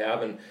bodies I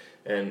have,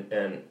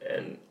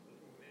 and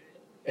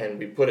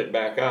we put it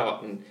back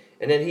out, and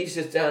then he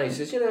sits down. And he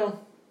says,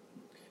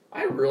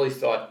 I really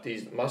thought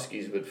these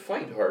muskies would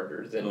fight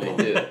harder than they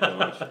did.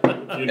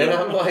 And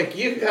I'm like,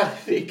 you gotta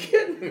be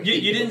kidding me!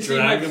 You didn't see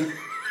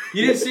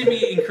you didn't see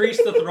me increase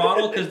the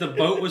throttle because the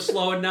boat was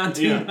slowing down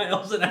 2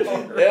 miles an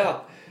hour.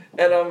 Yeah,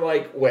 and I'm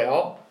like,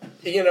 well.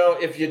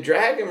 If you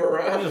drag him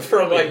around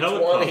for like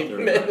 20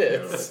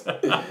 minutes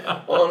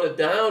on a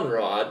down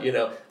rod,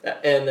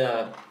 and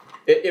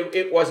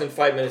it wasn't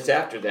 5 minutes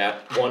after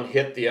that, one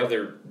hit the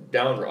other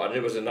down rod.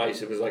 It was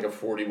like a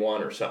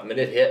 41 or something, and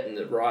it hit, and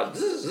the rod,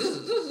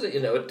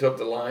 it took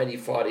the line. He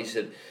fought. He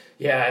said,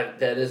 yeah,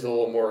 that is a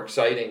little more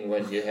exciting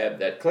when you have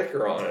that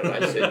clicker on it. And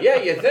I said, yeah,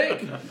 you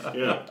think?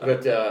 Yeah.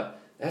 But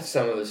that's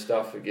some of the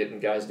stuff of getting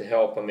guys to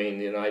help. I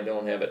mean, I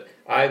don't have it.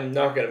 I'm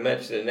not going to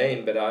mention the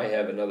name, but I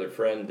have another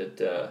friend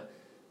that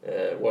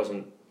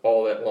wasn't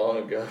all that long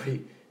ago.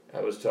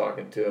 I was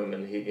talking to him,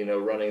 and he,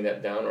 running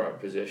that down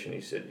rod position,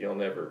 he said, you'll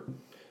never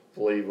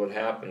believe what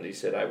happened. He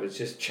said, I was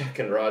just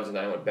checking rods, and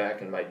I went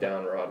back, and my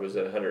down rod was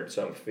at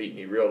 100-some feet, and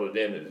he reeled it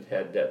in, and it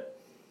had that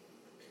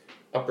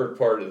upper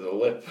part of the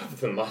lip of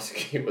the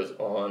muskie was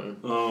on.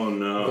 Oh,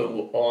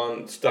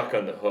 no. Stuck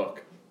on the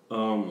hook.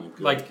 Oh my god!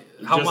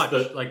 Like how much?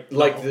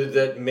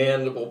 That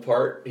mandible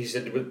part. He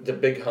said the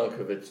big hunk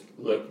of its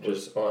lip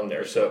was on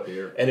there. So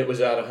and it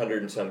was at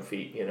 100 and some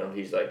feet.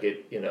 He's like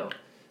it.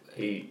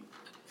 He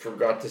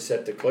forgot to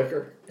set the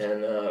clicker,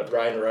 and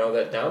riding around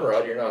that down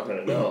rod, you're not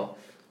going to know.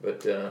 But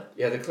the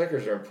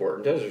clickers are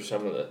important. Those are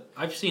some of the.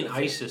 I've seen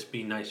ISIS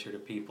be nicer to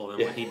people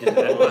than what he did to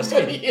that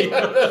muskie.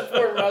 That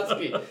poor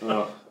muskie.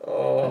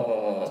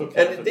 Oh.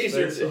 And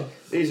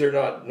these are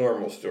not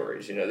normal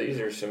stories. These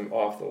are some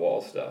off the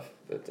wall stuff.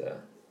 But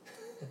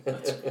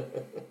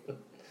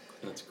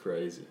that's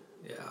crazy.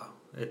 Yeah,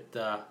 it.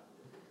 That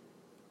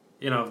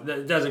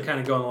doesn't kind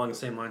of go along the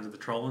same lines of the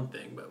trolling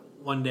thing. But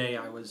one day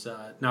I was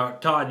now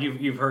Todd,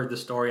 you've heard the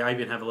story. I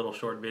even have a little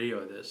short video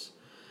of this.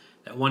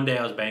 That one day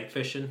I was bank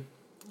fishing.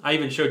 I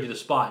even showed you the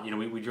spot.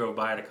 We drove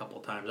by it a couple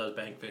of times. I was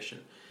bank fishing.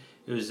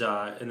 It was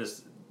in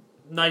this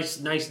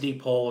nice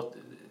deep hole.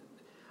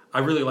 I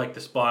really like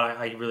the spot.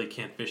 I really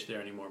can't fish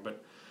there anymore.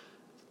 But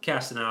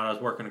casting out, I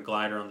was working a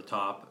glider on the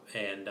top,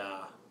 and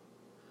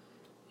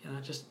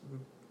just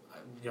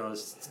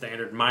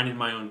standard minding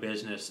my own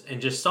business,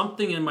 and just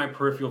something in my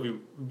peripheral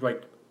view,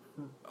 like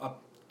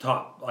up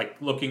top, like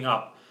looking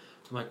up.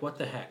 I'm like, what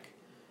the heck?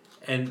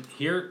 And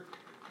here,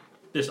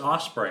 this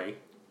osprey.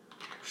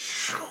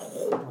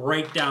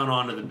 Right down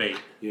onto the bait.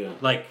 Yeah.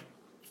 Like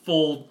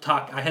full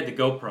tuck. I had the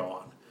GoPro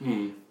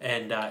on.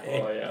 And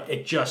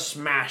it just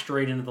smashed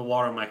right into the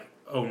water. I'm like,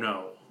 oh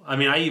no. I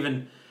mean,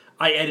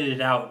 I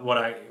edited out what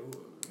I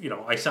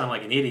sound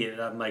like an idiot.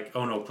 I'm like,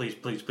 oh no, please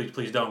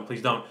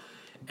don't.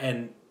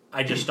 And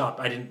I just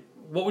stopped.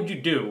 What would you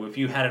do if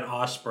you had an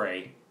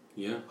osprey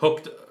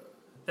hooked?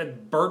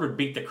 That bird would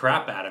beat the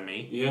crap out of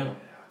me. Yeah.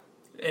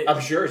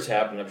 I'm sure it's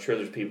happened. I'm sure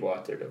there's people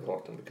out there that have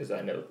hooked them because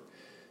I know,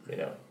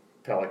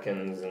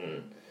 pelicans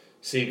and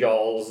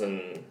seagulls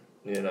and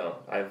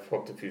I've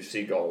hooked a few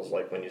seagulls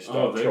like when you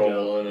stop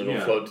trolling and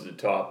it'll float to the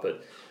top,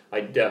 but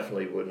I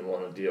definitely wouldn't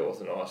want to deal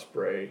with an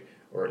osprey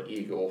or an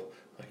eagle.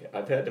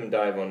 I've had them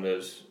dive on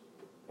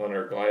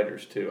our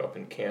gliders too up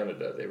in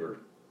Canada. They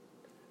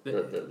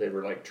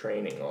were like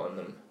training on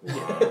them.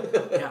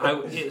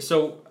 Wow.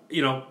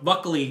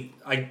 Luckily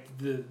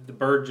the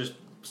bird just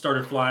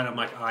started flying. I'm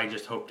like, I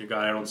just hope to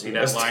God I don't see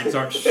that line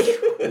start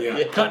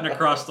cutting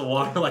across the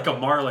water like a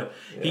marlin.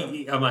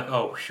 Yeah. I'm like,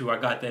 oh, shoot, I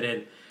got that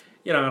in.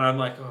 And I'm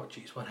like, oh,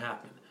 geez, what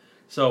happened?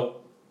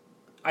 So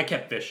I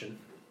kept fishing.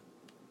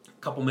 A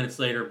couple minutes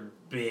later,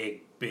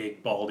 big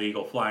bald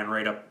eagle flying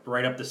right up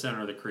the center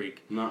of the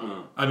creek.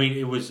 Uh-uh. I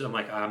mean, I'm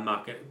like, I'm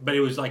not going to. But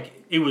it was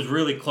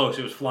really close.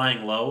 It was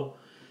flying low.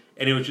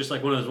 And it was just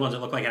like one of those ones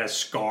that looked like it had a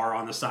scar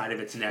on the side of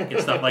its neck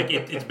and stuff. Like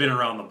it's been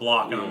around the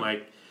block. And I'm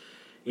like,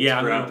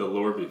 it's grabbed the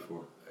lure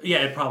before.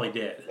 Yeah, it probably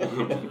did.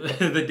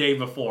 The day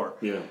before.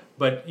 Yeah.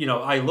 But,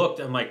 I looked,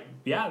 I'm like,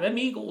 yeah, them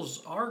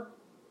eagles are,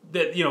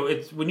 that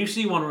it's when you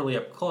see one really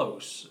up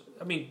close,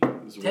 I mean,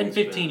 His 10,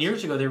 15 wingspans.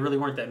 years ago, there really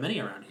weren't that many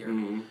around here.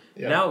 Mm-hmm.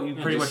 Yeah. Now you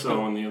I pretty much just saw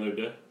one the other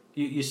day.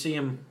 you see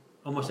them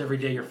almost every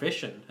day you're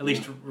fishing. At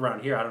least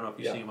around here. I don't know if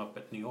you Yeah. see them up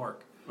at New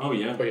York. Oh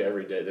yeah. Oh yeah,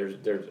 every day.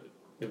 There's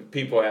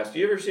people ask, "Do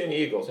you ever see any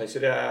eagles?" I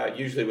said,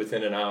 usually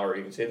within an hour.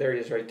 You can say, "There he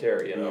is, right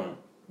there." You know,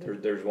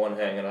 there's one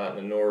hanging out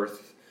in the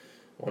north,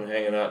 one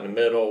hanging out in the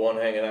middle, one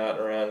hanging out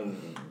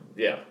around.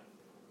 Yeah,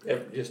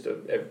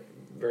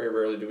 very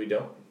rarely do we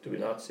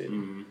not see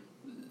them.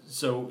 Mm-hmm.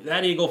 So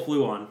that eagle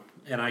flew on,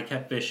 and I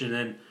kept fishing.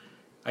 And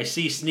I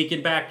see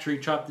sneaking back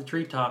treetop to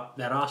treetop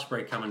that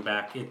osprey coming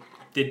back. It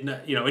did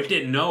not, it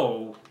didn't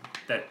know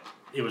that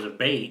it was a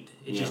bait.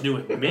 It just knew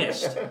it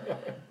missed.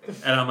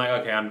 And I'm like,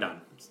 okay, I'm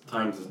done.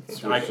 Times it I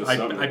switches to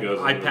something that goes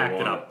I into the packed it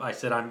water. up. I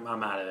said, I'm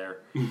out of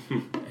there.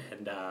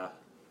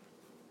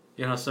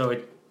 And so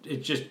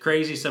it's just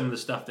crazy some of the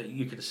stuff that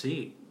you could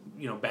see.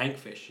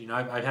 Bankfish.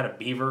 I've had a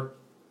beaver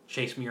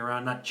chase me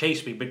around, not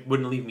chase me, but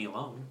wouldn't leave me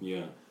alone.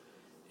 Yeah.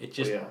 It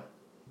just I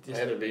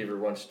had a beaver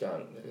once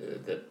done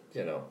that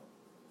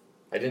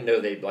I didn't know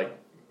they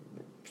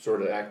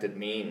sort of acted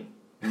mean.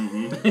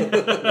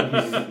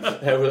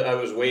 Mm-hmm. I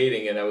was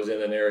waiting and I was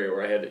in an area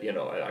where I had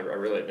I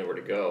really didn't know where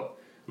to go,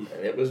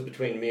 and it was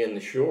between me and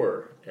the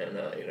shore, and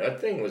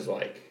that thing was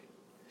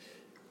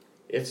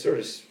it sort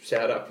of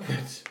sat up on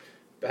its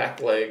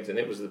back legs, and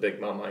it was the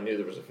big mama. I knew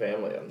there was a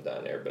family of them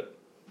down there, but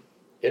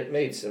it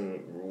made some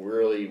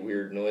really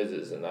weird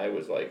noises, and I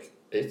was like,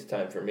 it's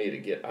time for me to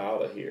get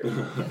out of here.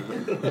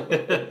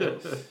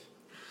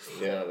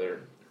 Yeah,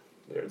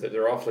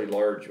 they're awfully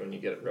large when you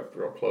get up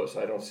real close.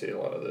 I don't see a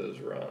lot of those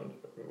around.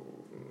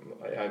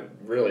 I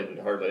really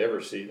hardly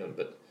ever see them,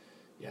 but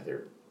yeah,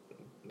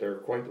 they're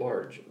quite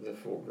large, the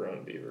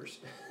full-grown beavers.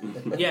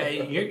 Yeah,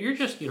 you're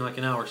just like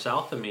an hour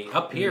south of me.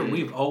 Up here,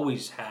 we've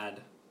always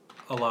had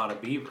a lot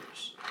of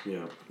beavers,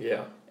 Yeah.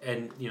 Yeah,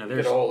 and look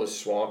there's at all this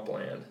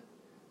swampland,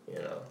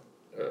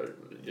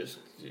 just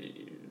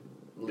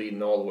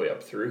leading all the way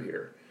up through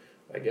here.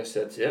 I guess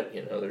that's it.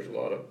 There's a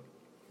lot of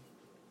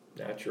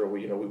natural.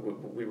 We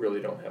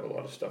really don't have a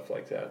lot of stuff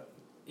like that.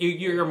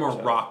 you're more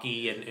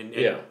rocky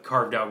and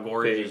carved out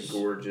gorges, Big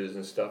gorges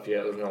and stuff.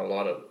 Yeah, there's not a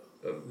lot of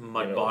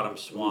mud bottom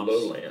swamps.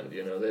 lowland.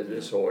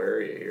 This whole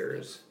area here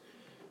is,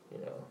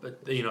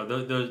 But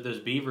those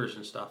beavers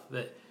and stuff,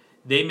 that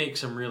they make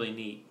some really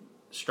neat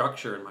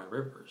structure in my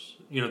rivers.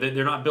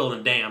 They're not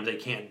building dams. They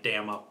can't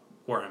dam up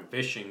where I'm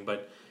fishing,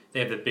 but they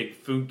have the big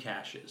food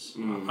caches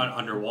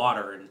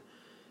underwater, and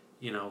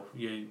you're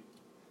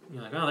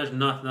like, oh, there's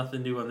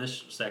nothing new on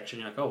this section.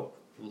 You're like, oh,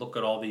 look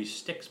at all these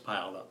sticks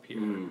piled up here.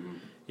 Mm-hmm.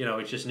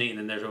 It's just neat, and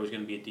then there's always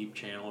going to be a deep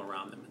channel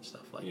around them and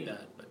stuff like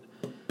that. But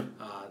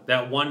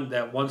that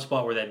one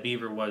spot where that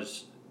beaver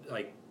was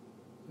I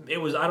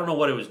don't know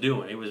what it was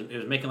doing. It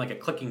was making like a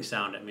clicking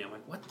sound at me. I'm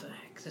like, what the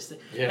heck is this thing?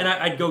 Yeah. And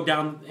I'd go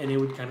down, and it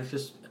would kind of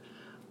just.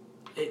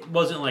 It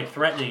wasn't like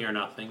threatening or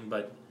nothing,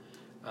 but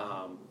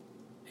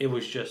it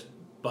was just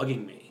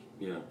bugging me.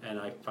 Yeah. And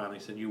I finally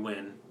said, "You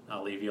win.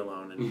 I'll leave you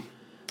alone," and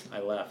I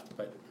left.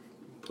 But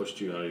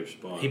Pushed you out of your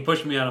spot. he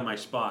pushed me out of my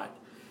spot.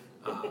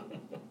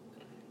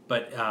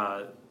 But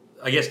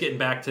I guess getting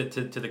back to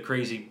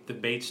the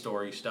bait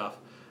story stuff,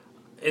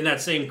 in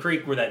that same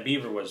creek where that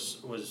beaver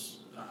was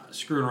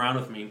screwing around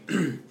with me,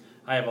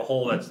 I have a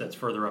hole that's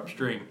further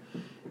upstream,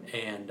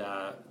 and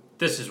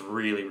this is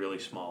really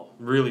small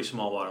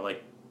water,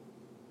 like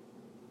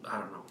I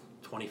don't know,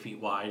 20 feet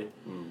wide,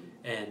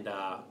 and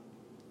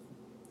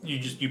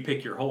you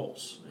pick your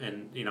holes,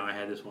 and I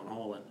had this one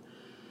hole, and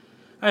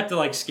I have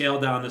to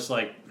scale down this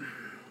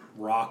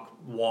rock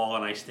wall,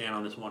 and I stand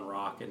on this one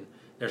rock, and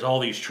there's all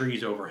these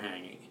trees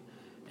overhanging,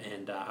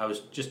 and I was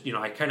just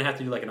I kind of have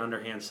to do an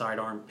underhand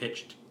sidearm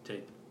pitch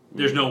to.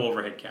 There's no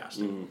overhead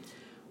casting.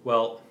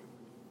 Well,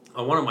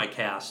 on one of my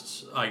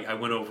casts, I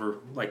went over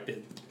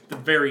the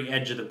very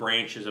edge of the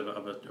branches of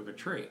a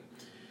tree,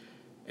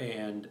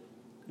 and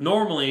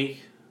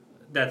normally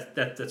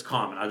that's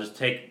common. I'll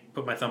just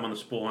put my thumb on the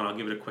spool and I'll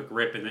give it a quick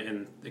rip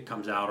and it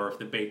comes out, or if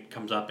the bait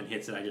comes up and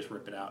hits it, I just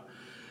rip it out.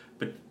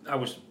 But I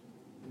was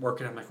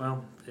working, I'm like,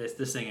 well,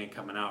 this thing ain't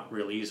coming out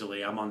real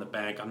easily. I'm on the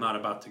bank. I'm not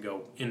about to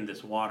go in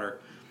this water.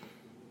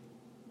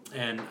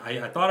 And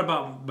I thought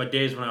about my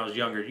days when I was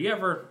younger. Do you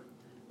ever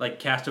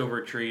cast over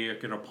a tree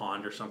in a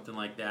pond or something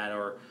like that,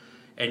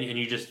 and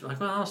you just well,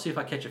 I'll see if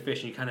I catch a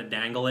fish, and you kind of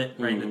dangle it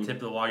right in the tip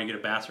of the water, you get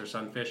a bass or a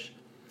sunfish.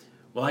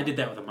 Well, I did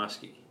that with a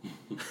muskie.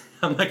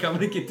 I'm like, I'm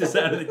gonna get this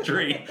out of the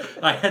tree.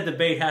 I had the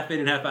bait half in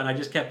and half out, and I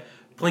just kept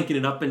plinking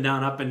it up and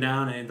down,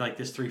 and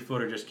this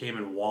 3-footer just came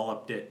and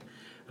walloped it.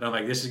 And I'm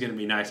like, this is gonna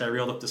be nice. I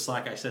reeled up the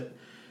slack. I said,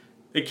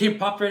 it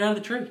popped right out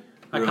of the tree.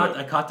 Really?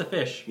 I caught the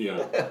fish. Yeah.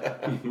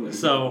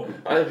 So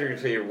I thought you were going to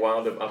say you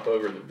wound him up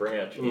over the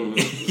branch.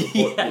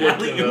 yeah,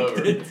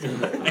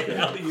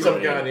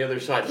 Some guy on the other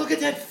side, look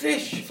at that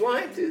fish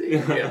flying through the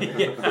air.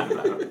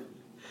 Yeah.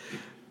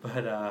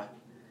 But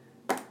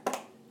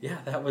yeah,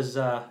 that was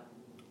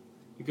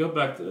You go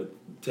back to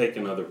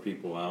taking other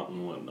people out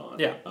and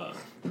whatnot. Yeah.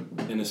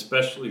 And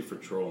especially for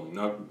trolling.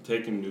 Now,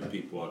 taking new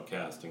people out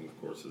casting,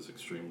 of course, is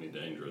extremely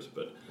dangerous.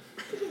 But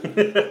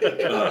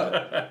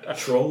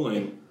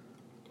trolling,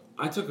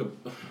 I took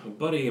a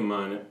buddy of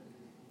mine. It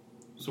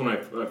was when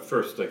I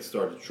first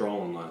started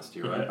trolling last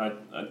year.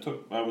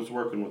 Mm-hmm. I was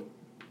working with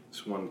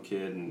this one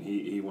kid, and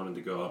he wanted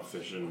to go out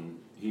fishing. And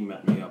he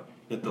met me up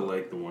at the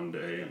lake the one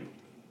day, and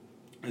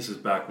this is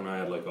back when I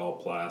had like all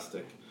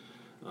plastic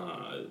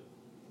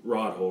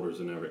rod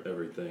holders and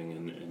everything,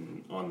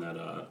 and on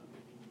that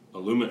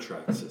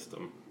Alumatrack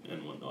system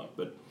and whatnot.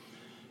 But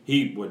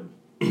he's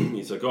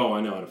like, oh,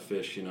 I know how to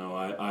fish. You know,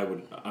 I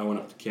went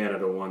up to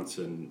Canada once,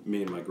 and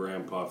me and my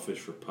grandpa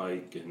fished for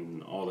pike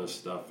and all this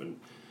stuff, and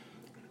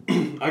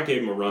I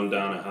gave him a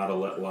rundown of how to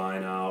let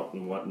line out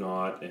and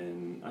whatnot,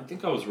 and I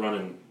think I was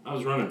running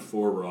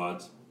 4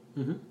 rods,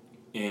 Mm-hmm.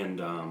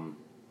 and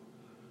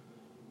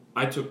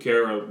I took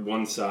care of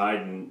one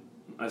side, and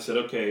I said,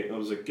 okay, I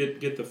was like,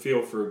 get the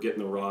feel for getting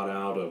the rod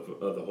out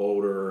of the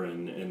holder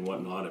and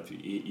whatnot, if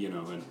you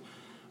know,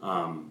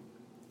 and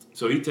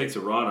so he takes a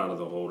rod out of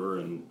the holder,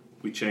 and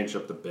we changed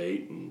up the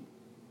bait, and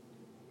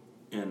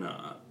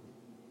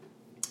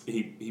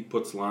he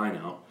puts line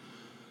out.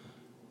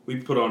 We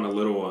put on a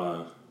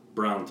little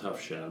brown tough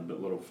shad,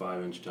 but little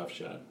 5-inch tough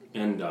shad,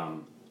 and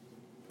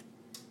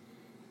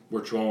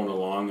we're trolling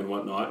along and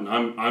whatnot, and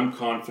I'm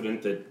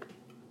confident that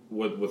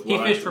with what He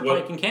fished for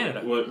pike in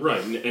Canada.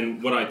 Right,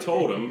 and what I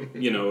told him,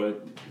 you know,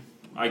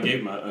 I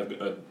gave him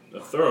a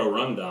thorough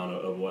rundown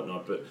of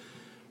whatnot,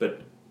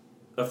 but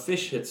a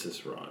fish hits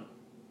this rod,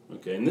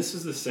 okay, and this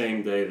is the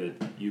same day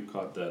that you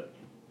caught that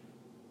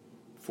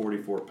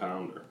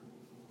 44-pounder,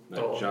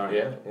 that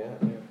giant. Yeah.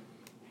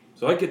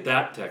 So I get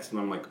that text, and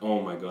I'm like,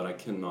 oh my God, I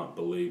cannot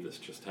believe this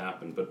just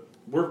happened. But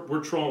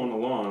we're trolling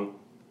along,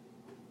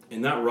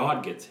 and that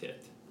rod gets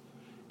hit,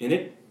 and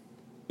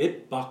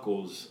it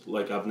buckles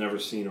like I've never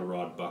seen a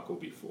rod buckle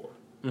before.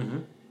 Mm-hmm.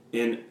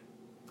 And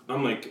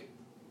I'm like,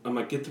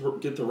 get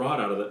the rod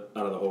out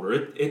of the holder.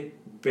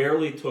 It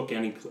barely took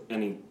any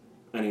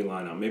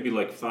line out, maybe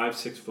like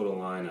 5-6 foot of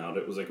line out.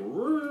 It was like,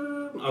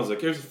 I was like,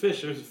 there's a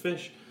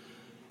fish.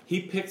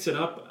 He picks it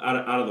up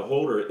out of the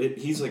holder.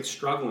 He's like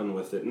struggling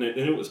with it, and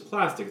it was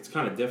plastic. It's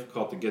kind of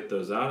difficult to get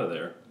those out of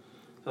there.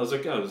 I was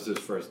like, oh, it was his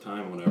first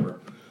time, whatever.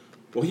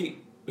 Well,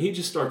 he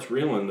just starts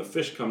reeling. The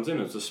fish comes in.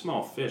 It was a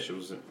small fish. It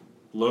was a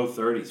low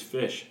 30s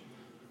fish.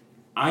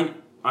 I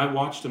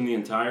watched him the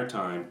entire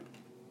time.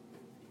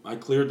 I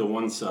cleared the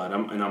one side,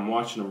 and I'm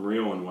watching him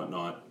reel and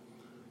whatnot.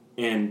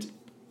 And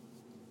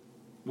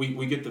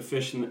we get the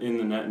fish in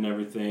the net and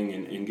everything,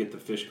 and get the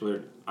fish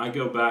cleared. I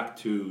go back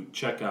to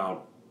check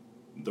out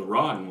the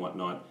rod and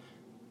whatnot.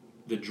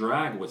 The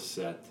drag was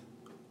set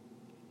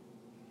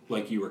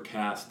like you were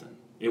casting.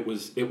 It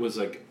was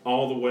like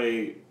all the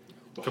way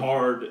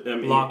hard. I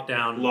mean, Locked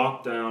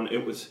down.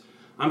 It was.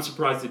 I'm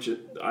surprised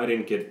that I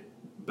didn't get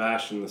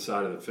bashed in the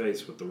side of the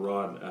face with the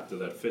rod after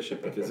that fish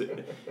hit, because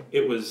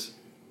it was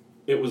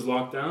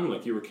locked down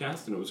like you were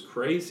casting. It was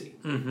crazy.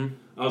 Mm-hmm.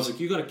 I was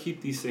like, you got to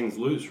keep these things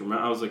loose.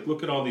 I was like,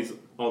 look at all these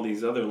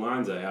other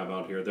lines I have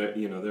out here.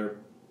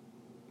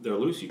 They're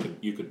loose.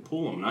 You could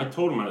pull them. And I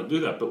told him how to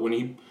do that. But when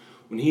he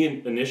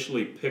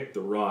initially picked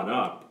the rod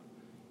up,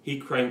 he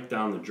cranked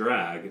down the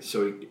drag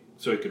so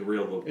he could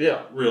reel the lure.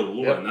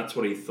 Yep. And that's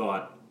what he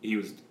thought he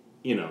was.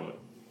 You know,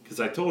 because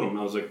I told him,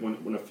 I was like,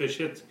 when a fish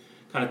hits,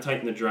 kind of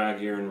tighten the drag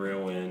here and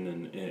reel in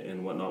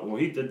and whatnot. Well,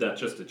 he did that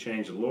just to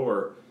change the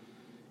lure,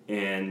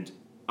 and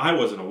I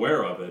wasn't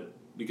aware of it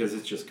because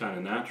it's just kind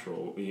of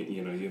natural.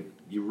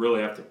 You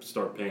really have to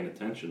start paying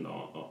attention to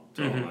all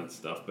that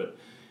stuff.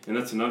 And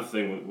that's another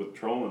thing with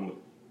trolling.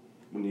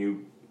 When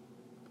you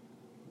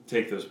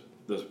take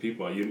those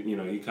people out,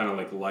 you kind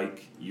of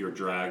like your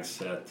drag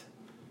set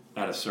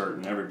at a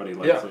certain. Everybody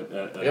likes it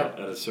at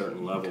a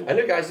certain level. I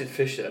know guys that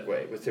fish that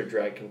way with their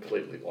drag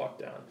completely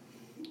locked down.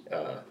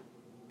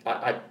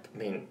 I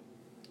mean,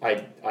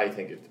 I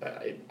think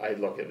I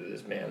look at it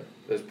as, man,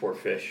 those poor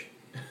fish.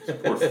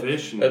 Poor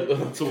fish, and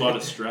it's a lot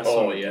of stress.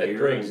 Oh yeah, it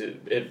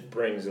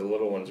brings the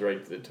little ones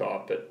right to the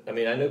top. But I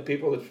mean, I know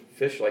people that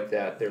fish like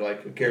that. They're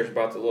like, who cares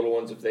about the little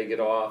ones if they get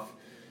off,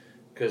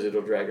 because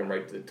it'll drag them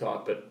right to the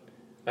top. But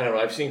I don't know.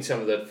 I've seen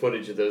some of that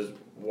footage of those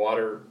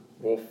water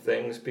wolf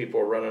things. People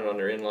are running on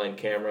their inline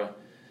camera,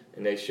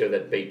 and they show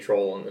that bait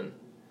trolling, and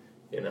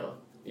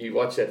you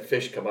watch that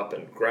fish come up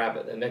and grab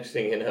it. The next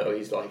thing you know,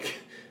 he's like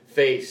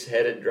face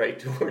headed right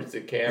towards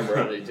the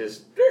camera, and he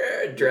just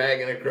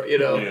dragging across.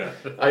 Yeah.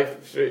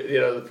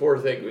 The poor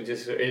thing was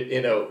just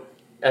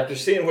after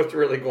seeing what's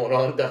really going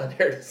on down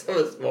there to some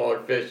of the smaller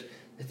fish,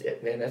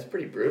 man, that's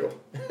pretty brutal.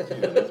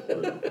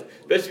 Especially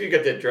if you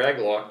got that drag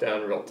locked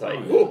down real tight.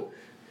 Oh, yeah. Woo,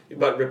 you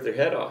about rip their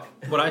head off.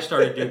 What I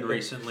started doing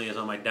recently is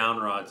on my down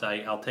rods,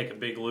 I'll take a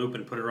big loop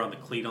and put it around the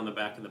cleat on the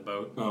back of the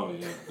boat. Oh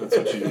yeah, that's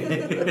what you need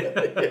to do. Yeah.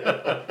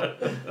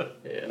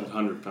 That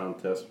 100-pound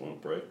test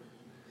won't break.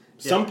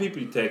 Some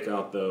people you take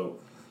out though,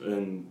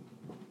 and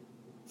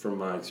from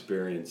my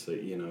experience,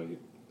 that you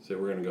say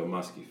we're going to go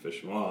muskie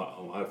fishing.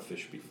 Well, I've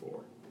fished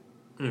before.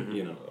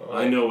 Mm-hmm.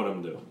 I know what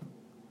I'm doing.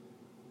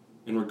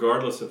 And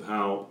regardless of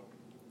how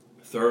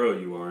thorough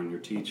you are in your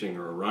teaching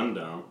or a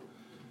rundown,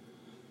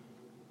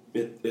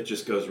 it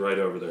just goes right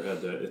over their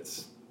head. That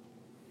it's,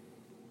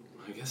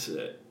 I guess,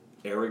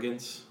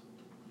 arrogance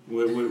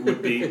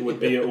would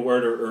be a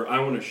word, or I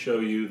want to show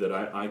you that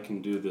I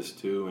can do this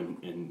too,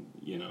 and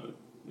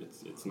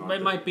it's not.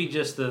 It might be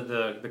just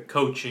the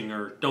coaching,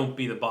 or don't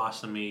be the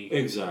boss of me.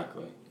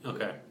 Exactly.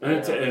 Okay.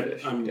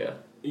 And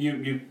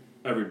you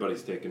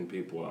everybody's taking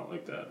people out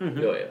like that. Mm-hmm.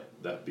 Oh yeah.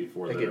 That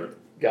before I they're.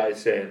 get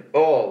guys saying,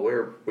 "Oh,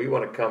 we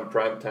want to come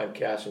primetime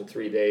cast in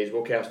 3 days.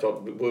 We'll cast all.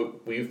 Will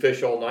you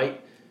fish all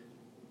night?"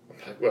 I'm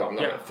like, well, I'm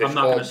not going to fish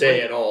all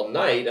day and all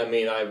night. I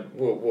mean,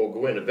 we'll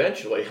go in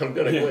eventually. I'm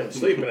going to go in and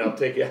sleep, and I'll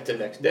take you out the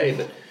next day.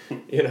 But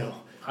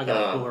I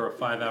got a cooler of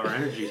 5-hour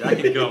energies. I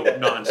can go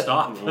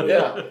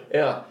nonstop.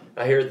 yeah.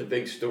 I hear the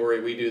big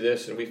story. We do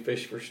this, and we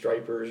fish for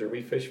stripers, or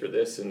we fish for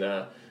this, and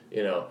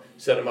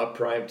set them up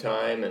prime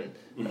time, and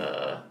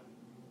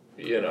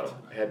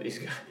had these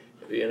guys.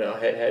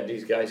 Had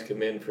these guys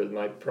come in for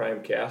my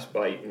prime cast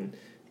bite and,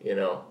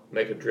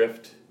 make a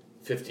drift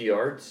 50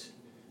 yards.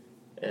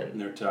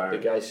 And they're tired.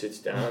 The guy sits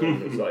down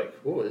and he's like,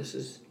 "Whoa, this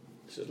is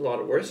a lot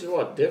of work. This is a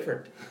lot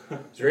different.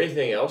 Is there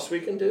anything else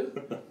we can do?"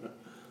 I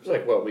was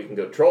like, "Well, we can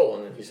go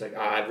trolling." And he's like,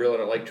 "I really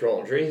don't like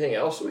trolling. Is there anything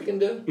else we can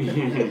do?"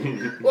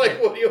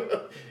 Like, what do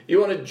you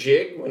want to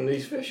jig when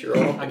these fish are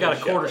all? I got a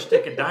quarter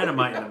stick of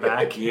dynamite in the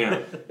back.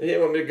 Yeah.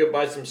 You want me to go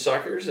buy some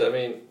suckers? I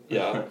mean,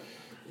 yeah.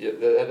 Yeah,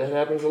 that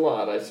happens a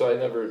lot. So I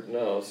never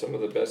know. Some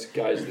of the best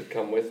guys that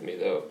come with me,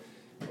 though,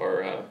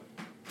 are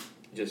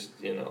just,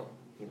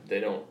 they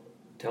don't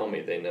tell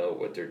me they know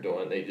what they're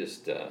doing. They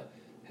just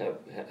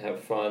have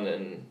fun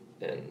and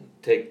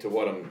take to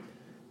what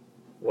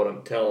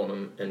I'm telling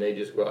them, and they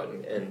just go out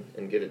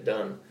and get it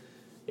done.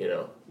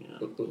 A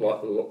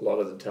lot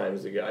of the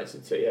times the guys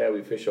would say, "Yeah,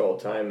 we fish all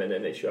the time," and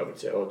then they show up and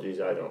say, "Oh, geez,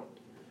 I don't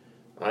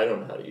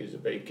know how to use a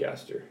bait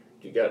caster.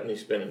 You got any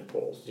spinning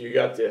poles? You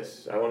got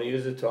this. I want to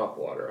use a top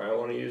water. I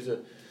want to use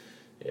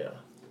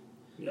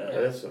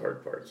that's the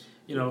hard parts."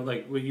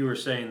 Like what you were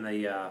saying,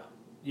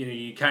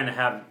 you kind of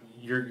have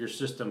your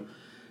system,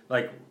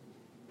 like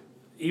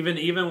even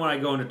when I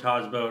go into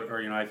Todd's boat, or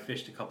I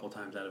fished a couple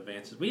times out of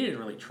Vance's. We didn't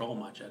really troll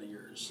much out of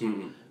yours,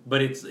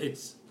 but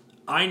it's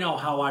I know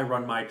how I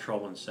run my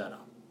trolling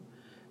setup,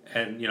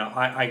 and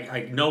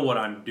I know what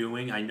I'm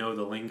doing. I know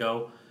the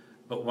lingo,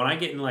 but when I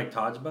get in like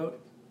Todd's boat,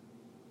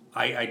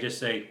 I just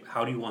say,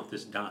 "How do you want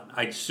this done?"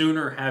 I'd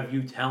sooner have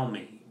you tell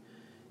me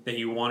that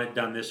you want it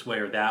done this way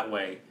or that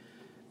way.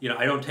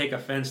 I don't take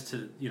offense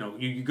to,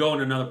 you go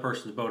in another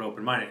person's boat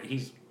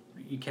open-minded.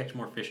 You catch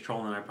more fish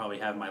trolling than I probably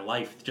have in my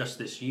life just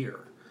this year.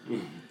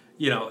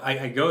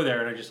 I go there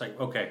and I'm just like,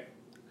 okay,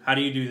 how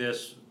do you do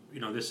this?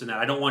 This and that.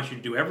 I don't want you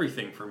to do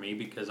everything for me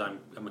because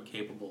I'm a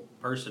capable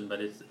person, but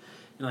it's,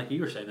 like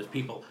you were saying, there's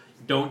people,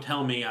 don't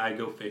tell me I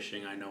go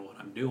fishing, I know what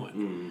I'm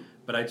doing.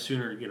 But I'd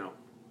sooner,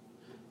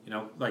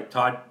 like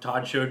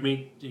Todd showed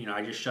me,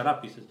 I just shut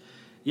up. He says,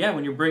 "Yeah,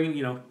 when you're bringing,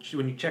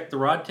 when you check the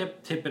rod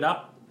tip it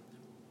up.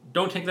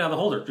 Don't take it out of the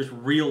holder. Just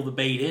reel the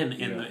bait in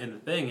the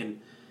thing,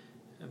 and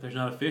if there's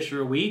not a fish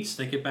or a weed,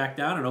 stick it back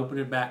down and open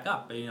it back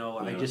up."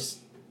 I just,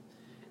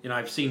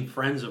 I've seen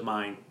friends of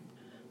mine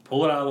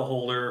pull it out of the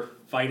holder,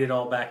 fight it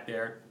all back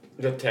there.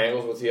 The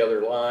tangles with the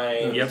other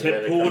line. Yep.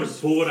 Pull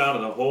it out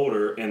of the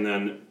holder and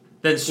then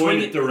swing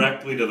it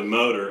directly to the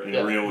motor and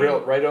reel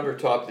right over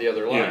top of the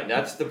other line. Yeah.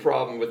 That's the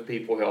problem with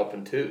people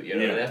helping too.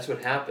 And that's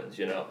what happens.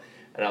 And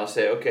I'll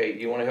say, "Okay,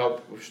 you want to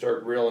help?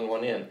 Start reeling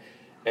one in,"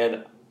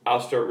 and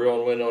I'll start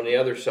reeling one on the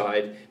other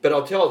side. But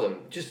I'll tell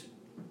them, just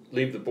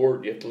leave the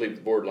board. You have to leave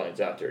the board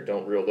lines out there.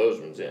 Don't reel those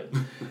ones in.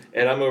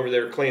 And I'm over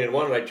there cleaning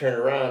one, and I turn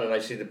around and I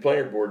see the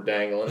planer board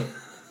dangling,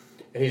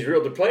 and he's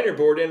reeled the planer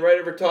board in right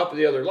over top of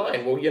the other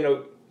line.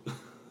 Well,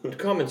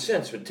 common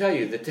sense would tell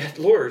you that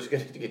lure is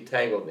going to get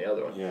tangled in the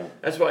other one. Yeah.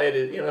 That's why it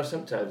is.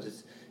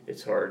 Sometimes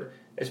it's hard,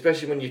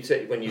 especially when you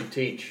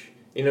teach.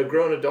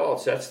 Grown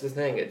adults. That's the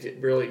thing. It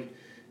really.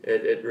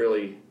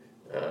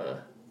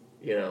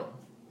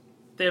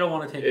 They don't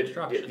want to take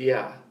instruction.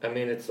 Yeah, I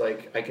mean, it's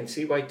like I can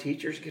see why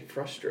teachers get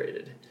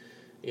frustrated.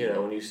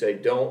 When you say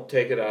don't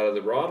take it out of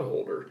the rod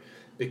holder,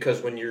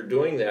 because when you're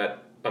doing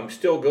that, I'm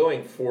still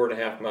going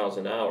 4.5 miles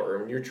an hour,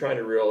 and you're trying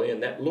to reel in.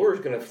 That lure is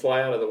going to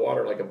fly out of the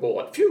water like a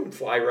bullet,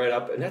 fly right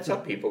up, and that's how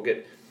people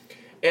get.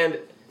 And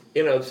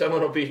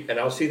someone will be, and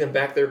I'll see them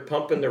back there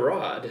pumping the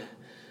rod,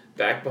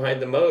 back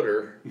behind the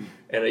motor,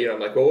 and I'm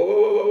like,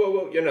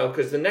 whoa,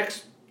 because the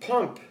next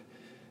pump.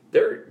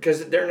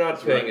 Because they're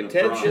not paying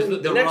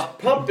attention. The next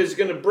pump is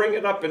going to bring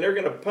it up, and they're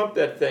going to pump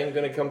that thing,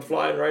 going to come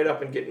flying right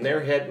up and get in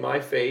their head,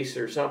 my face,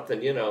 or something,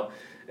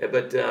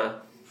 But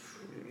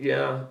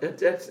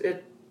that's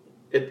it.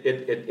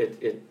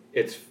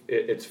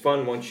 It's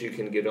fun once you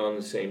can get on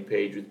the same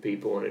page with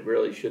people, and it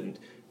really shouldn't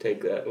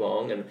take that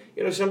long. And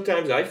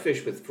sometimes I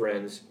fish with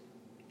friends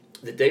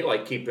that they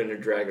like keeping their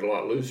drag a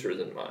lot looser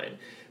than mine,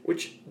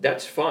 which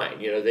that's fine.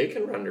 They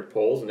can run their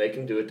poles and they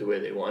can do it the way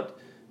they want.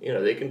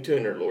 They can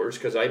tune their lures,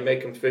 because I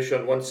make them fish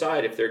on one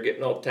side. If they're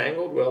getting all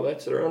tangled, well,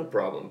 that's their own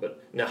problem.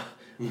 But no,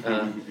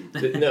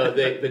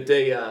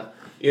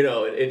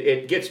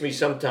 it gets me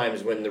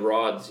sometimes when the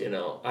rods,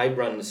 I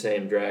run the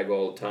same drag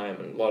all the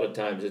time, and a lot of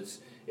times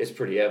it's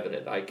pretty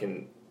evident. I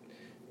can,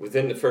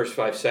 within the first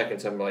 5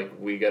 seconds, I'm like,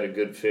 we got a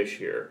good fish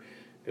here.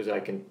 because I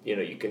can,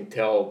 you can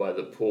tell by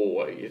the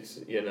pool, it's,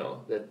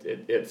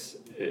 that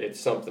it's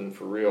something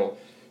for real.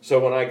 So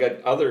when I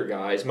got other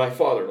guys, my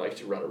father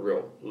likes to run a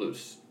real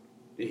loose.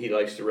 He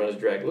likes to run his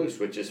drag loose,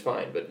 which is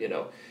fine. But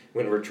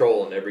when we're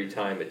trolling, every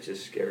time it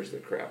just scares the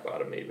crap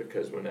out of me,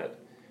 because when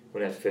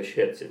that fish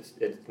hits,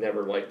 it's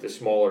never like the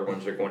smaller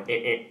ones are going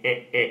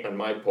on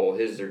my pole.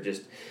 His are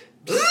just.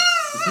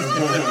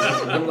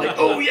 I'm like,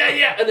 oh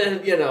yeah, and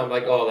then I'm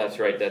like, oh, that's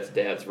right, that's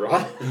Dad's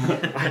rod.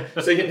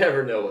 So you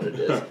never know what it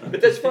is,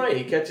 but that's fine.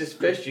 He catches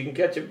fish. You can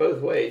catch it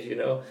both ways.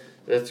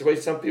 That's the way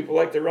some people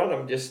like to run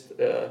them. Just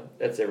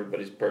that's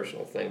everybody's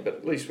personal thing. But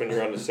at least when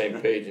you're on the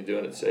same page and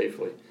doing it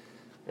safely,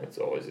 that's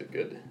always a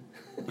good.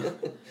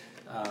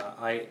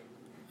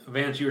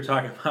 Vance, you were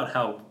talking about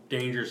how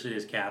dangerous it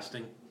is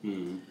casting.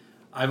 Mm-hmm.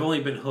 I've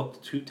only been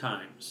hooked 2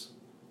 times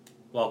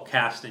while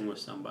casting with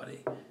somebody.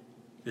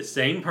 The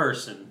same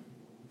person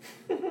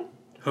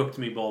hooked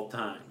me both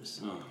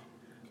times. Oh,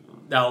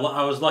 now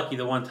I was lucky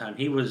the one time.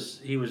 He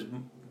was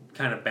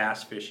kind of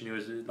bass fishing. He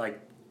was like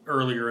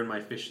earlier in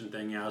my fishing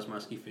thing. Yeah, I was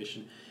musky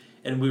fishing,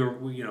 and we were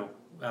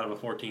out of a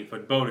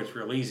 14-foot boat. It's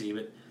real easy,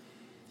 but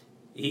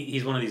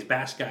he's one of these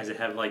bass guys that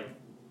have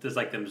there's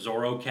them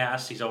Zorro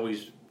casts. He's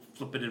always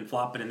flipping and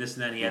flopping and this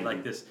and that. And he had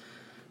like this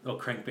little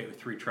crankbait with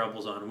 3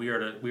 trebles on. We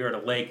were at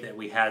a lake that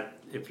we had.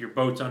 If your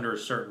boat's under a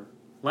certain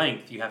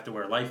length, you have to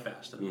wear a life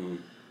vest.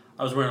 And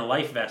I was wearing a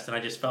life vest, and I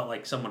just felt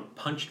like someone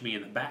punched me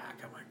in the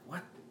back. I'm like,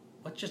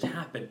 what just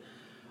happened?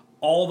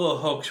 All the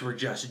hooks were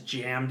just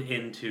jammed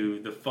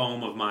into the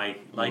foam of my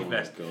life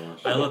vest. Gosh.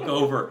 I look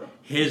over,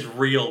 his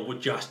reel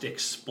would just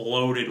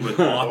exploded with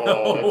water.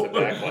 Oh,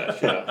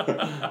 that's a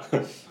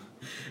backlash,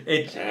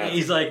 yeah.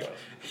 He's like,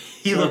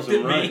 he looked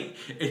at me,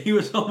 and he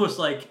was almost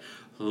like,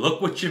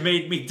 look what you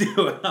made me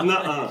do. And I'm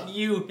like,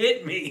 you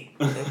hit me.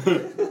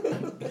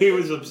 He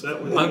was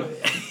upset with you.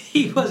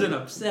 He wasn't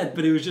upset,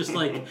 but it was just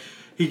like,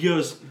 he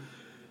goes,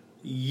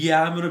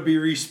 yeah, I'm going to be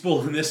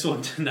respooling this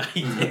one tonight.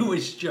 It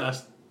was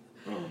just,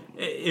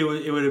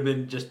 it would have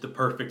been just the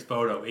perfect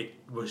photo. It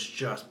was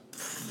just,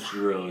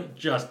 really?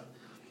 Just,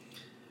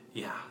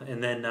 yeah.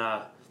 And then,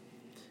 I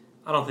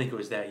don't think it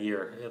was that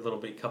year,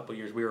 couple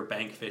years, we were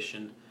bank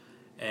fishing,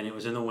 and it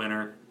was in the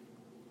winter.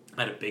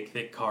 I had a big,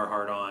 thick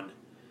Carhartt on.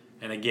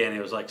 And again,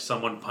 it was like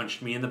someone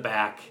punched me in the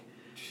back,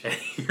 and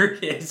here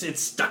it is.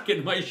 It's stuck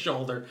in my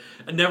shoulder.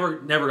 I never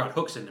got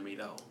hooks into me,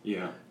 though.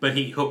 Yeah. But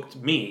he hooked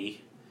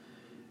me,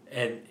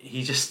 and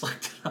he just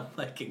looked up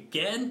like,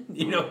 again?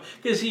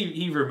 Because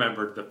he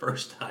remembered the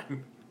first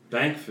time.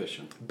 Bank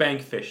fishing.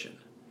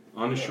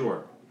 On the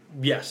shore.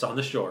 Yes, on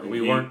the shore.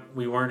 We weren't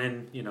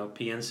in,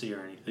 PNC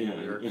or anything. Yeah.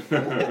 We were,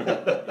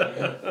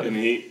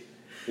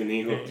 and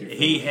he hooked you.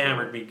 He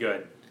hammered me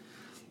good.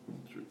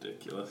 It's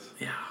ridiculous.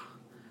 Yeah.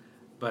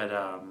 But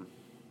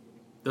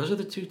those are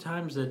the 2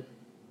 times that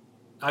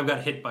I've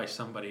got hit by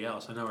somebody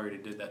else. I know I already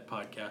did that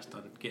podcast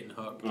on getting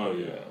hooked. Oh,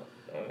 yeah.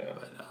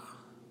 But,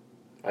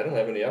 I don't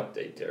have any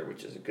update there,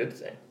 which is a good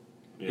thing.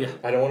 Yeah.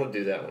 I don't want to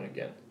do that one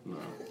again. No.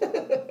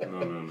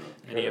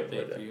 Any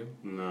update for you?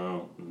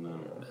 No.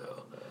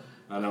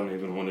 I don't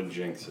even want to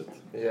jinx it.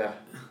 Yeah.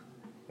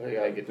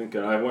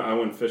 I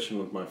went fishing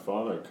with my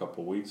father a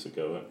couple weeks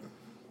ago, and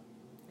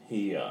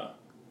he's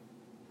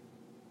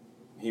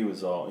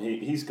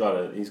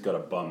got a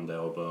bummed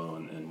elbow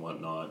and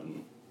whatnot,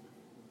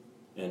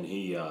 and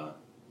he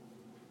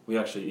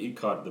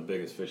caught the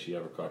biggest fish he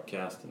ever caught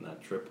casting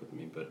that trip with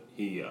me, but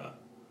he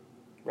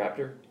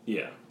Raptor?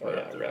 Yeah. Oh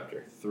Raptor. Yeah,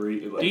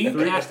 Raptor. Do you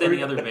cast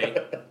any other bait?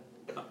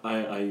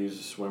 I use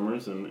the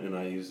swimmers and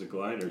I use the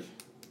gliders.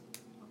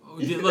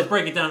 Let's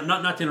break it down.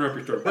 Not to interrupt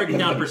your story. Break it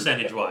down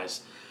percentage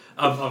wise.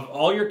 Of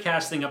all your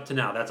casting up to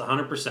now, that's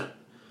 100%.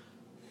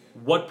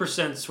 What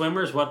percent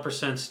swimmers? What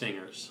percent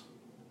stingers?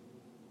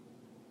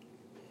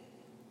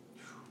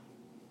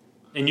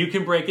 And you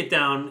can break it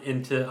down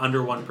into under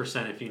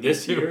 1% if you need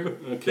this to. Year?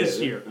 Okay. This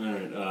year. All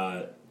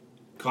right.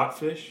 Caught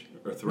fish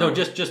or throwing? No,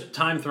 just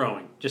time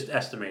throwing. Just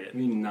estimate it. I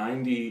mean,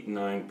 99%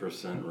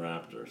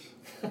 raptors.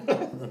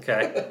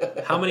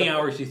 Okay. How many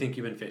hours do you think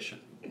you've been fishing?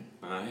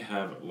 I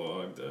haven't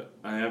logged it.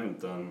 I haven't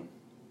done...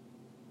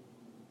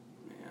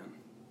 Man.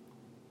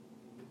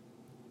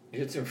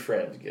 You had some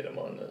friends get them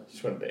on the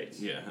swim baits.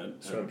 Yeah.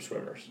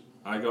 Swimmers.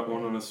 I got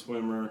one on a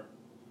swimmer.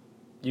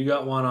 You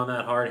got one on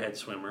that hardhead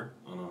swimmer.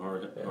 On a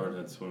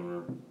hardhead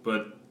swimmer.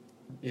 But...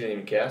 You didn't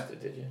even cast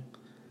it, did you?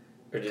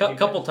 Or did you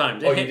couple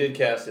times. Oh, you did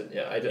cast it,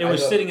 yeah. It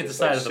was sitting at the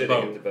side of the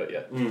boat.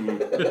 Yeah.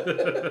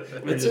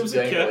 Mm-hmm. It was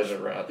a catch.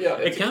 Yeah,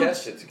 it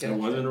counts. It's a catch. It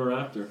wasn't a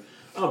raptor.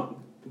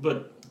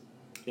 But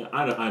yeah,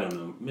 I don't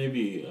know.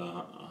 Maybe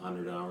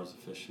 100 hours of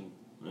fishing.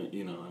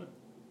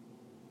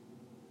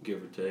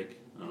 Give or take.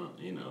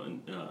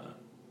 And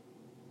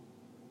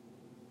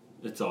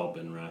it's all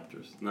been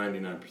raptors.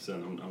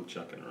 99%. I'm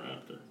chucking a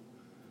raptor.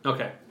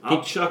 Okay.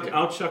 I'll chuck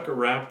a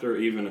raptor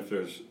even if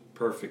there's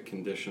perfect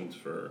conditions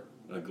for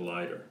a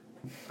glider.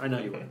 I know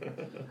you will.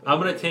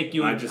 I'm going to take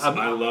you. I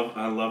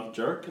love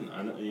jerking.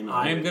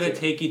 I'm going to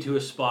take you to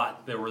a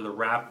spot where the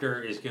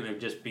raptor is going to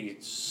just be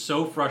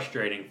so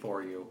frustrating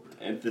for you.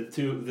 And the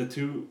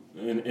two,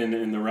 and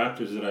the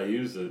Raptors that I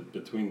use,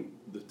 between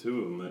the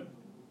two of them,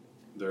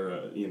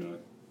 they're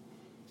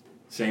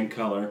same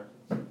color,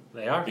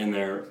 They are. and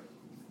they're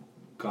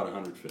caught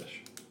 100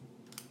 fish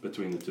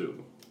between the two of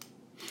them.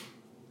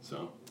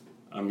 So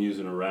I'm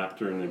using a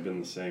Raptor, and they've been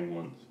the same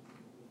ones.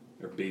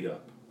 They're beat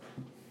up.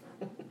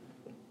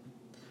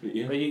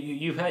 Yeah. But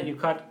you've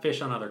caught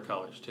fish on other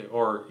colors too,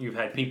 or you've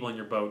had people in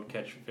your boat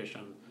catch fish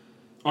on.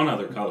 On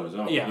other colors.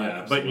 Oh, yeah, But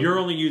absolutely. you're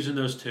only using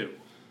those two.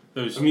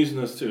 I'm using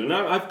those two, and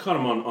I've caught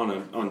them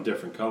on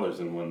different colors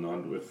and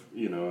whatnot. With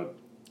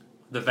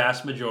The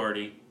vast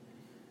majority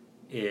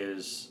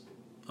is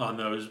on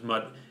those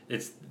mud.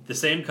 It's the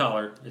same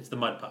color. It's the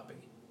mud puppy.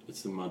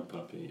 it's the mud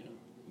puppy. Yeah,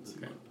 it's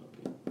Okay.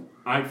 the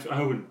mud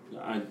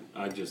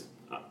puppy.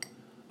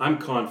 I'm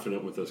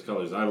confident with those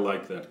colors. I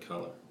like that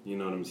color. You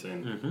know what I'm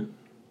saying? Mm-hmm.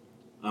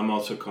 I'm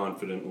also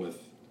confident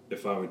with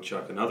if I would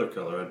chuck another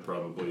color, I'd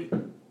probably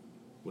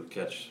would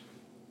catch.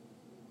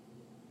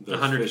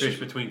 100 fish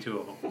between two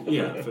of them.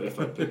 Yeah, if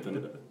I picked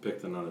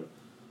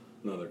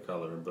another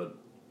color, but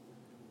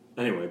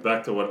anyway,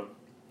 back to what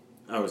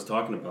I was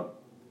talking about.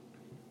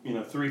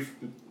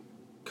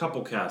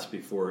 Couple casts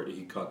before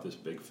he caught this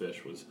big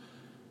fish was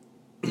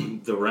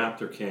the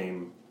Raptor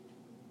came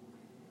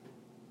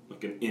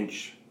like an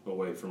inch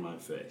away from my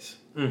face.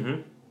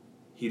 Mm-hmm.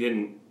 He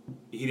didn't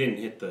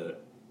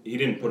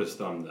put his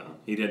thumb down.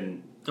 He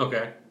didn't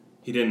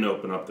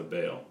open up the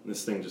bail.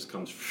 This thing just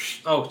comes.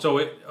 Oh, so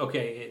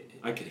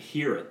I could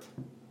hear it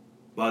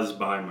buzz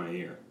by my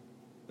ear.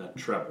 That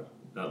treble,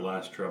 that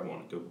last treble,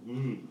 and it go.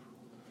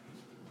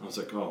 I was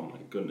like, oh my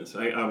goodness!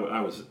 I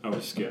was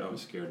scared. I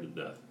was scared to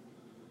death.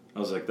 I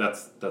was like,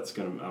 that's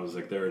gonna. I was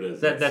like, there it is.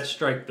 That's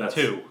strike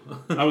two.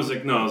 I was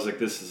like, no. I was like,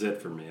 this is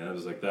it for me. I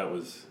was like, that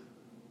was.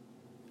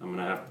 I'm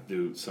gonna have to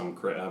do some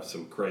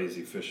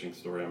crazy fishing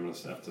story. I'm gonna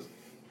have to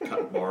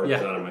cut barbs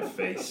out of my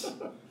face.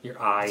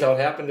 Your eye. That's how it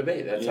happened to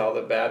me. That's how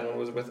the bad one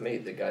was with me.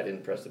 The guy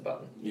didn't press the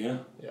button. Yeah.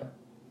 Yeah.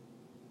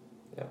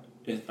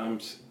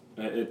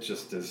 It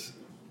just is.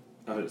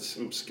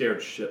 I'm scared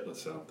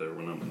shitless out there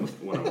when I'm with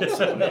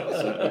somebody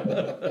else.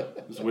 I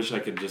just wish I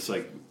could just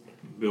like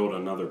build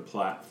another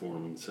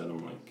platform and set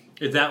them like.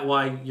 Is that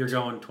why you're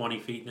going 20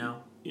 feet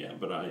now? Yeah,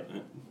 but I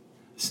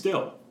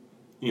still,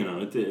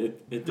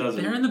 it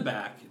doesn't. They're in the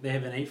back. They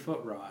have an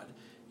 8-foot rod,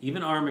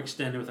 even arm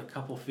extended with a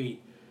couple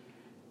feet.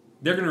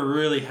 They're gonna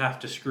really have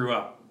to screw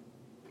up.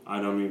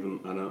 I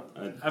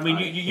mean,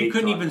 you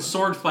couldn't even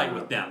sword fight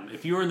with them.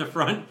 If you were in the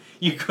front,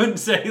 you couldn't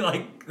say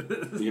like,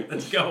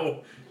 "Let's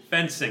go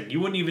fencing." You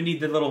wouldn't even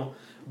need the little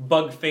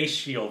bug face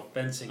shield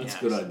fencing. That's a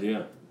hats. good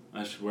idea.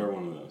 I should wear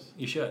one of those.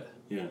 You should.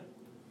 Yeah,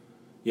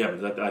 yeah,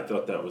 but I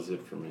thought that was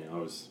it for me. I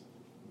was.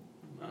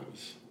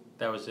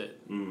 That was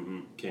it.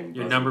 Mm-hmm.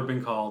 Your number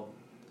been called.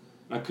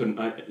 I couldn't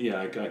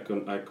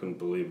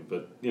believe it.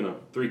 But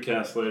 3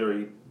 casts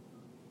later,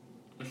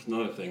 that's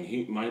another thing.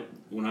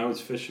 When I was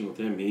fishing with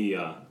him, he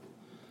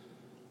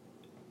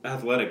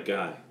athletic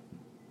guy,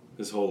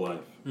 his whole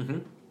life. Mm-hmm.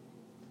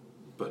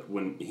 But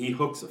when he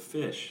hooks a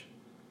fish,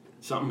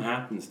 something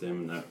happens to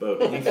him in that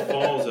boat. He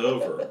falls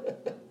over.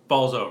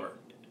 Falls over.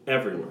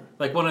 Everywhere.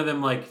 Like one of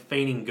them like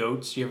fainting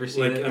goats. You ever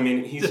see that? I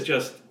mean,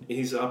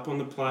 he's up on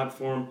the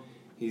platform.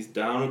 He's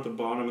down at the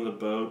bottom of the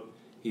boat.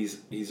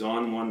 He's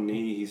on one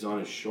knee. He's on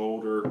his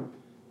shoulder,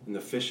 and the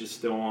fish is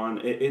still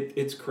on.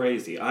 It's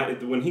crazy.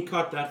 When he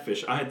caught that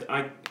fish,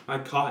 I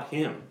caught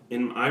him,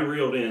 and I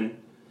reeled in,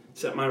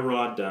 set my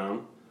rod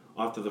down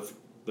off to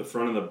the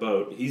front of the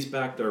boat. He's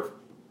back there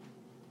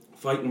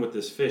fighting with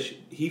this fish.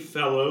 He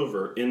fell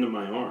over into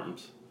my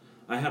arms.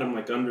 I had him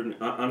like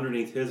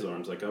underneath his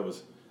arms, like I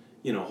was,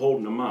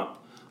 holding him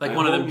up. Like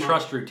one of them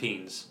trust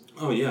routines.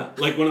 Oh yeah,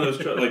 like one of those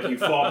like you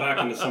fall back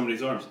into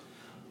somebody's arms.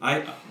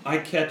 I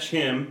catch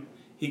him.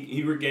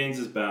 He regains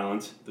his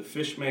balance. The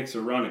fish makes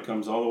a run. It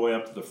comes all the way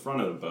up to the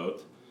front of the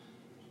boat,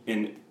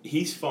 and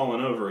he's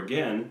falling over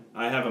again.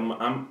 I have him.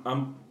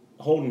 I'm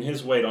holding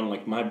his weight on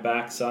like my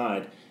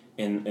backside,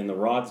 and the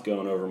rod's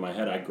going over my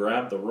head. I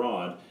grab the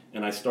rod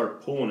and I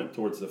start pulling it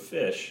towards the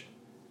fish,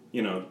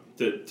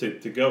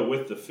 to go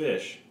with the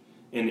fish.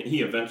 And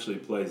he eventually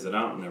plays it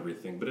out and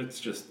everything, but it's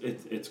just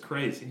it's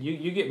crazy.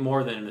 You get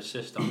more than an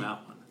assist on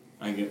that one.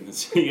 I get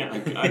this. Yeah,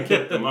 I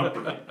kept them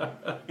upright,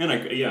 and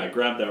I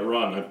grabbed that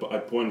rod and I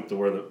pointed it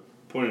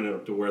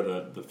to where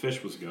the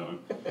fish was going,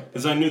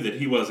 because I knew that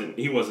he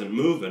wasn't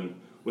moving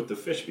with the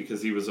fish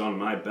because he was on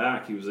my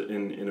back. He was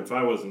and if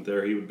I wasn't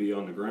there, he would be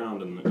on the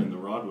ground and the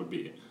rod would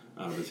be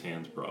out of his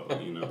hands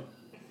probably.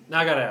 Now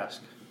I gotta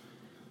ask,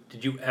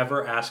 did you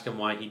ever ask him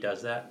why he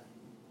does that,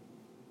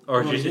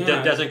 or Well, just yeah.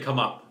 it doesn't come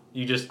up?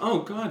 You just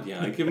Oh God,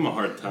 yeah, I give him a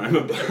hard time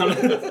about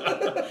it.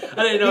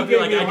 I didn't know He if you're gave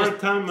like me a I hard just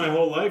time my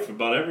whole life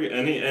about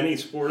any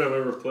sport I've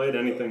ever played,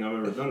 anything I've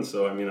ever done.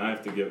 So I mean, I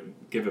have to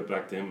give it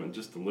back to him in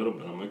just a little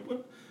bit. I'm like,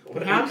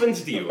 what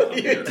happens to you out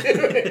here?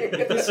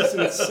 This is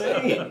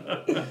insane.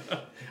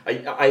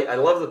 I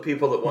love the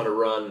people that want to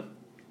run.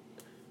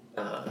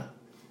 I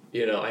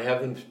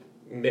have them.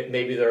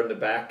 Maybe they're in the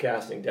back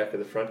casting deck or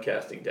the front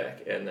casting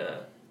deck, and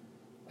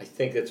I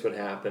think that's what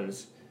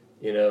happens.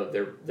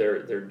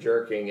 they're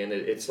jerking, and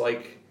it's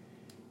like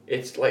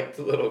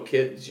the little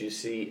kids you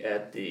see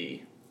at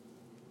the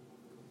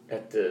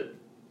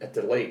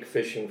lake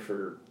fishing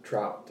for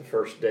trout the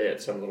first day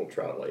at some little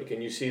trout lake,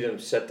 and you see them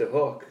set the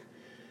hook,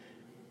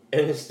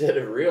 and instead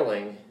of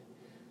reeling,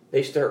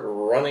 they start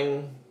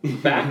running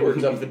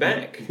backwards up the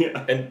bank.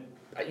 Yeah. And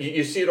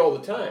you see it all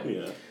the time.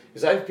 Yeah.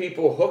 Because I have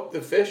people hook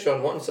the fish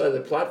on one side of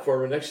the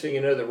platform, and next thing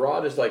you know, the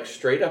rod is like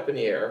straight up in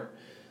the air,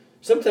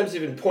 sometimes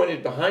even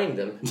pointed behind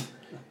them,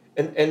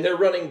 and they're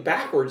running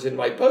backwards in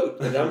my boat,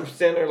 and I'm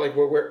standing there like,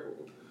 well, where?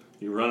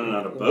 You're running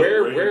out of boat.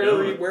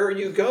 Where are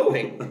you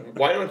going?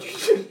 Why don't you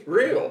just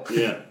reel?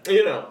 Yeah.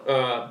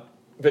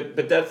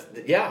 But that's,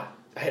 yeah.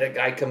 I had a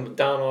guy come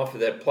down off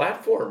of that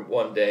platform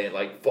one day and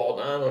like fall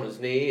down on his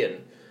knee,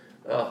 and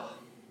I've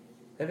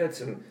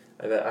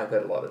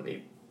had a lot of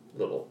neat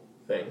little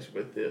things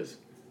with this.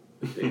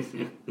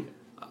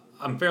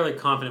 I'm fairly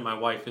confident my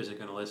wife isn't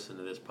going to listen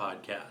to this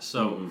podcast,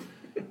 so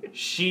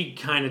she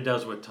kind of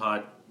does what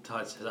Todd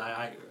says.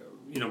 I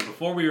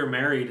before we were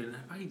married, and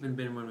I even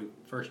been when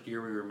first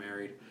year we were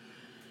married,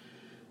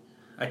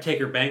 I take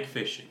her bank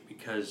fishing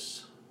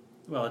because,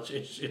 well,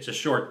 it's a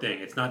short thing.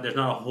 There's not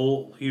a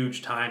whole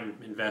huge time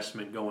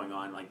investment going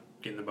on, like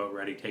getting the boat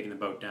ready, taking the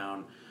boat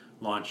down,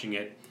 launching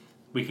it.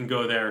 We can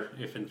go there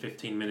if in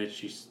 15 minutes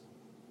she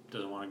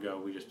doesn't want to go.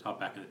 We just hop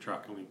back in the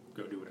truck and we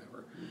go do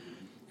whatever.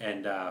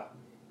 And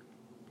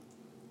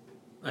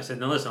I said,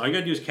 now listen, all you got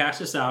to do is cast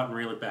this out and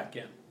reel it back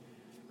in.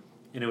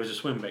 And it was a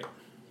swim bait.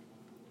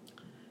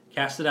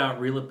 Cast it out,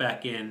 reel it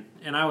back in,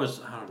 and I was,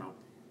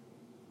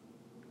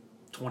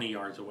 20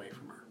 yards away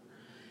from her.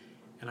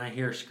 And I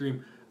hear her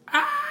scream,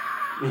 ah!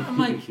 I'm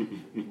like,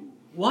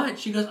 what?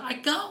 She goes, I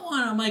got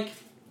one. I'm like,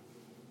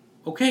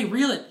 okay,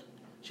 reel it.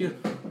 She goes,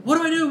 what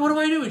do I do? What do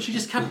I do? And she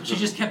just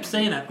kept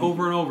saying that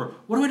over and over.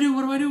 What do I do?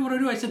 What do I do? What do I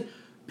do? I said,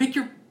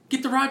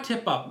 get the rod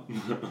tip up.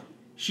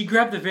 She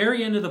grabbed the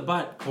very end of the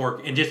butt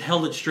cork and just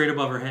held it straight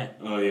above her head.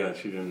 Oh yeah,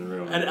 she didn't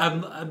realize. And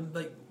I'm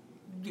like,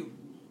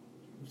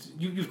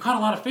 you've caught a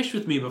lot of fish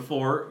with me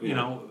before,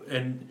 Yeah.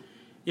 and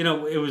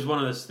it was one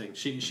of those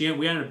things.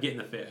 We ended up getting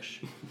the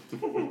fish.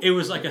 It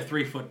was like a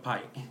 3-foot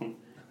pike,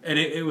 and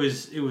it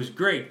was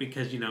great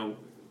because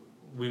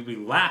we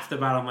laughed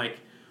about it. I'm like,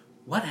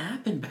 what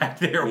happened back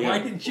there? Yeah. Why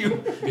didn't you?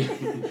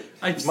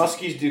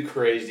 Muskies do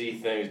crazy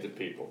things to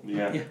people.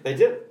 Yeah. Yeah. They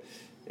do.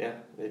 Yeah,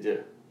 they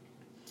do.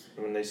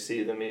 When they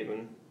see them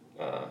even,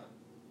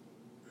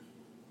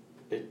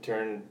 they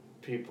turn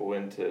people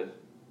into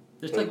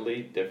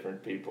totally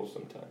different people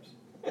sometimes.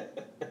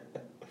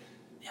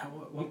 Yeah,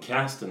 Well,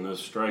 casting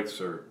those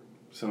strikes are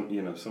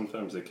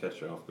sometimes they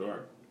catch you off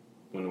guard.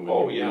 When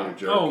Oh, you're yeah.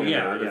 jerking, Oh,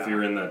 yeah, or yeah. if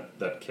you're in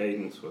that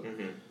cadence with,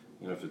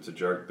 Mm-hmm. if it's a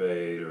jerk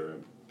bait or a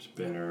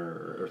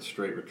spinner or a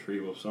straight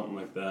retrieval, something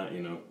like that,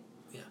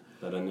 Yeah.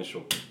 that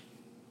initial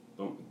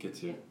bump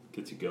gets you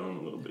going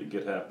a little bit. You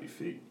get happy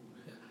feet.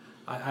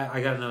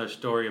 I got another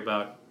story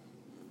about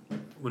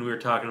when we were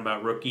talking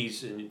about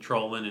rookies and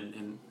trolling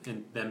and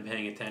them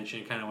paying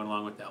attention. Kind of went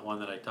along with that one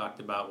that I talked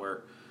about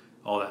where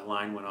all that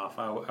line went off.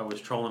 I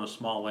was trolling a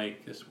small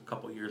lake a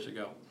couple years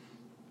ago.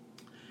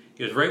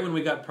 It was right when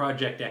we got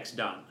Project X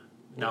done.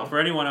 Now, for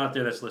anyone out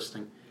there that's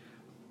listening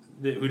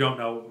who don't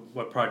know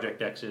what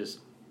Project X is,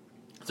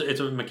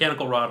 it's a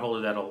mechanical rod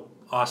holder that'll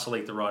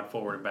oscillate the rod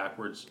forward and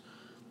backwards.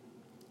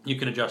 You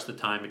can adjust the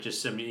time. It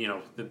just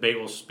the bait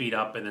will speed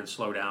up and then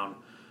slow down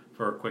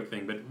for a quick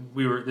thing. But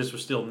this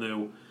was still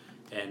new,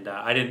 and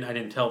I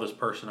didn't tell this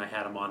person I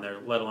had them on there.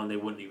 Let alone they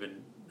wouldn't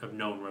even have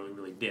known what we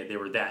really did. They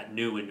were that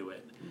new into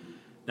it. Mm-hmm.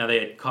 Now they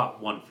had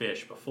caught one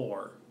fish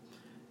before,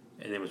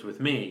 and it was with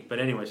me. But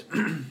anyways,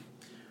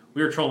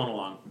 we were trolling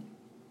along.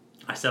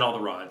 I set all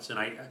the rods, and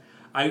I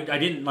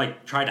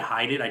didn't try to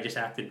hide it. I just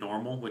acted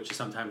normal, which is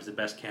sometimes the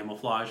best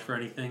camouflage for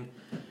anything.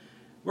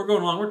 We're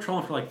going along. We're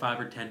trolling for 5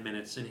 or 10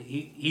 minutes, and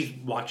he's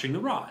watching the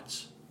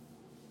rods.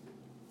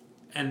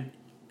 And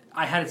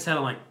I had it set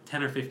on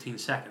 10 or 15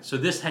 seconds. So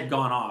this had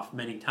gone off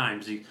many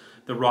times.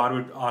 The rod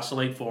would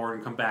oscillate forward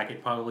and come back.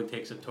 It probably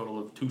takes a total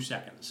of 2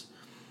 seconds.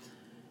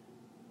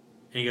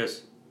 And he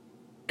goes,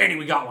 Andy,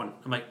 we got one.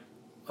 I'm like,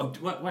 oh,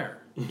 what?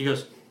 Where? He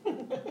goes,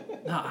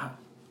 no,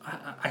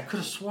 I could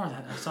have swore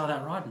that I saw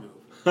that rod move.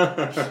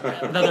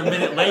 Another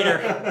minute later,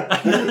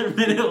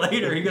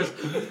 he goes,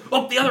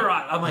 oh, the other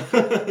rod. I'm like,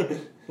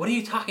 what are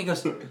you talking? He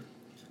goes,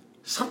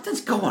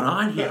 something's going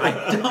on here.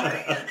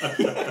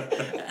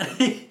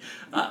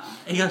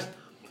 He goes,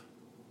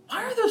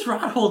 why are those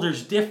rod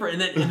holders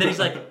different? And then he's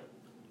like,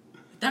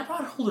 that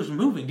rod holder's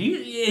moving.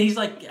 He's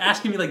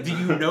asking me do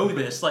you know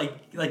this?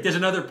 There's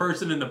another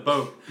person in the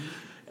boat.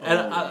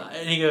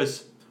 And he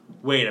goes,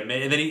 wait a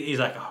minute. And then he's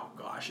like, oh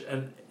gosh.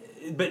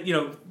 But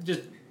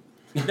just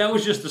that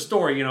was just the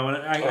story, and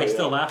I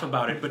still laugh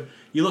about it. But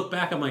you look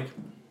back, I'm like,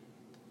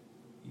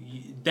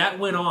 that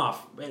went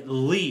off at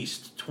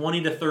least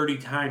 20 to 30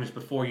 times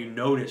before you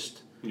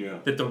noticed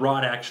that the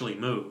rod actually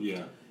moved.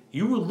 Yeah.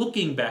 You were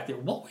looking back there.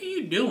 What were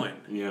you doing?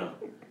 Yeah.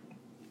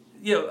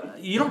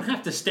 you don't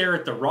have to stare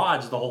at the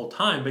rods the whole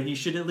time, but you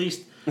should at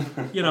least,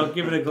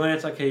 give it a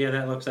glance. Okay, yeah,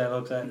 that looks,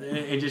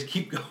 and just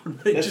keep going.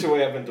 That's the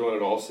way I've been doing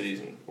it all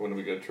season when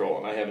we go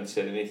trolling. I haven't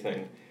said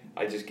anything.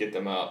 I just get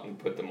them out and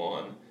put them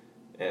on,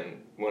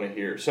 and want to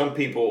hear. Some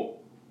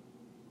people,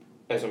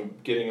 as I'm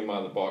getting them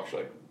out of the box, are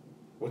like,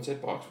 what's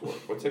that box for?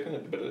 What's that going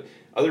to do? But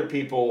other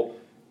people,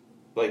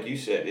 like you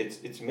said,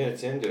 it's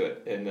minutes into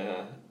it, and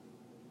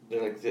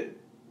they're like,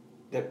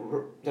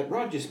 that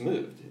rod just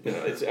moved.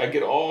 I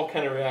get all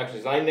kind of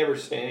reactions. I never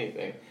say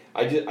anything.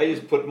 I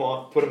just put them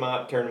out,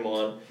 turn them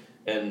on,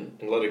 and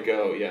let it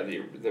go. Yeah,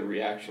 the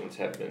reactions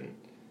have been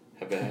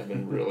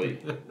really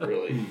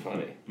really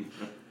funny.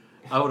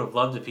 I would have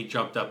loved if he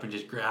jumped up and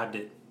just grabbed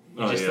it.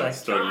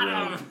 Started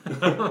running.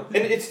 And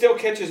it still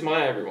catches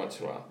my eye every once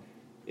in a while.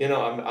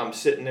 I'm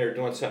sitting there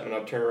doing something, and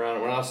I'll turn around,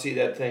 and when I'll see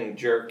that thing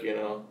jerk,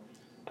 I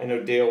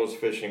know Dale was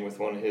fishing with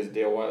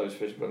Dale Wiley was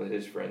fishing with one of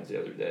his friends the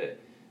other day,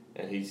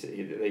 and he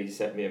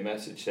sent me a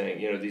message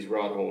saying, these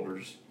rod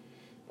holders,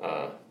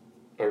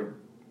 they're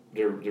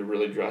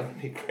really driving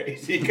me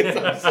crazy because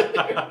I'm sitting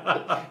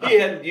there. He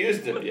hadn't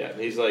used them yet,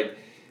 and he's like,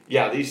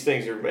 yeah, these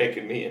things are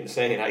making me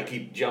insane. I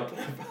keep jumping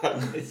up out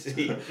of the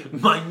seat.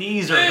 My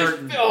knees are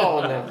hurting.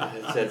 Oh no,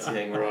 it's that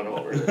thing rod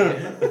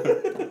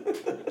holder.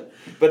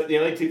 But the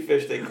only 2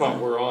 fish they caught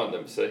were on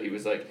them, so he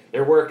was like,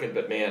 they're working,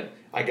 but man,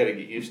 I got to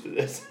get used to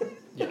this.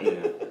 Yeah,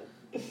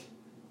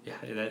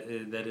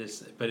 that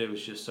is. But it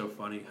was just so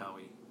funny how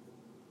he.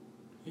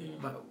 Yeah.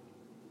 But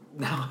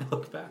now I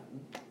look back.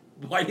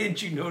 Why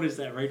didn't you notice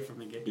that right from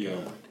the get-go? Yeah.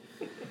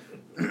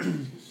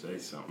 Say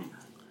something.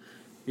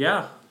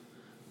 Yeah.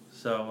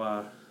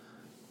 So.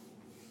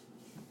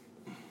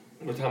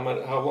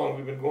 How long have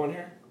we been going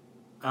here?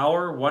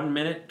 Hour, 1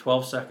 minute,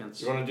 12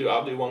 seconds.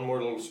 I'll do one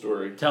more little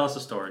story. Tell us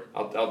a story.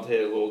 I'll tell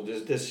you a little.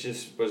 This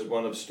just was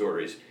one of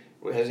stories.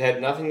 It has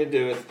had nothing to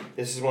do with.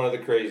 This is one of the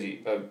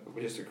crazy,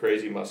 just a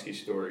crazy musky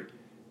story.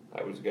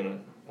 I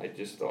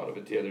just thought of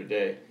it the other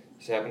day.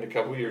 This happened a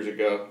couple years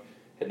ago.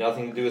 Had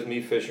nothing to do with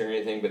me fishing or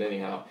anything, but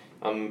anyhow,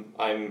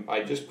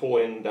 I just pull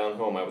in down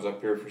home. I was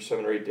up here for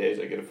 7 or 8 days.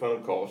 I get a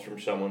phone call from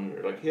someone.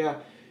 They're like, yeah,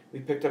 we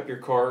picked up your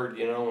card,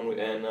 and we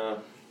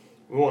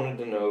wanted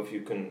to know if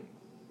you can,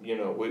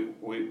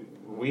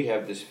 we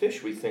have this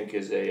fish we think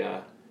is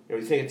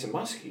we think it's a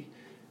muskie,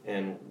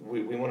 and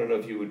we want to know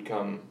if you would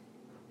come,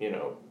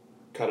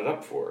 cut it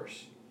up for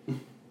us.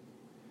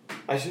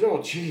 I said,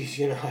 oh, geez,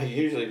 I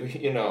usually,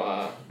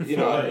 fillet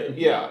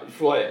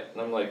it.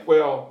 And I'm like,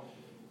 well,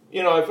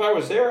 if I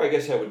was there, I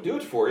guess I would do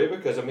it for you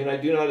because, I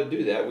do know how to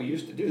do that. We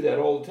used to do that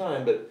all the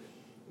time, but,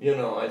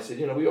 I said,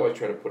 we always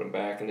try to put them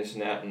back and this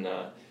and that,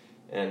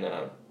 and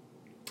I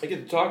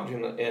get to talking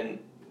to him, and,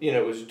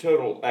 it was a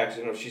total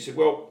accident. She said,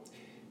 well,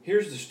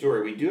 here's the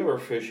story. We do have our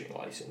fishing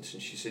license,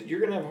 and she said, you're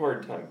going to have a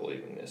hard time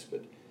believing this,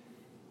 but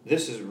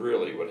this is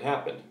really what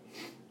happened.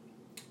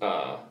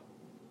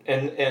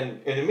 And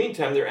in the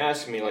meantime, they're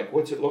asking me, like,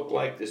 what's it look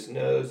like, this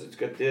nose, it's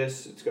got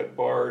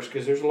bars,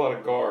 because there's a lot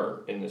of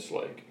gar in this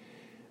lake.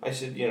 I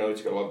said,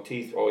 it's got a lot of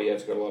teeth. Oh, yeah,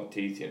 it's got a lot of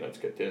teeth, it's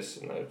got this.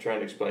 And I'm trying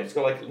to explain. It's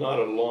got, not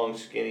a long,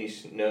 skinny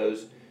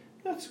nose.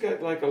 It's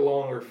got, a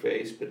longer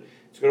face, but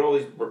it's got all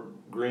these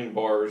green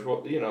bars.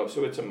 Well,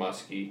 so it's a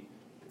muskie.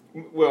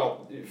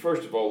 Well,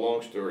 first of all,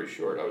 long story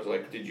short, I was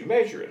like, did you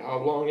measure it? How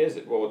long is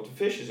it? Well, the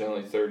fish is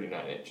only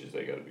 39 inches.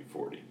 They got to be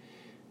 40.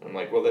 And I'm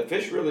like, well, that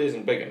fish really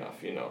isn't big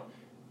enough,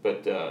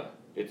 But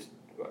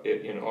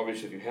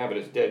obviously if you have it,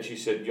 it's dead. She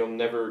said, you'll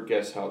never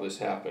guess how this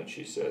happened.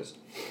 She says,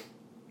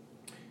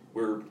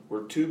 we're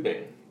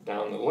tubing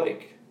down the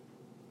lake.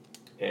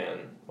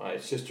 And my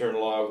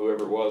sister-in-law,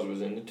 whoever it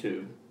was in the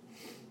tube.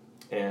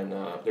 And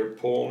they're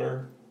pulling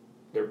her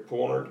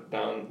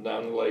down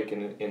the lake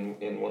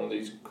in one of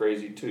these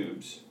crazy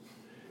tubes.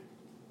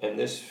 And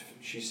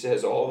she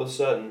says, all of a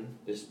sudden,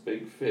 this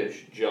big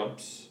fish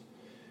jumps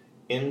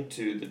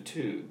into the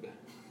tube.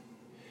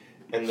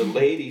 And the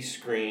lady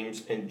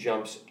screams and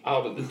jumps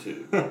out of the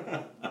tube.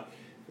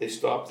 They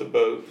stop the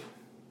boat,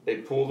 they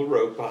pull the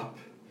rope up,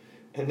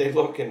 and they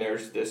look, and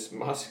there's this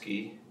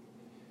muskie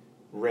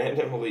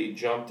randomly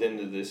jumped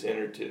into this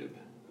inner tube.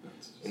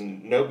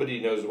 And nobody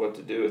knows what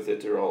to do with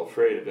it. They're all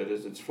afraid of it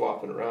as it's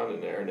flopping around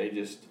in there, and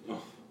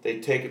they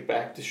take it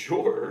back to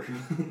shore.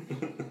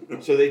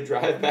 So they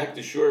drive back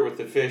to shore with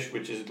the fish,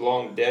 which is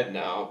long dead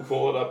now,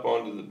 pull it up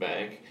onto the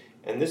bank,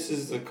 and this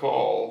is the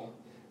call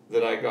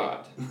that I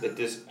got, that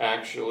this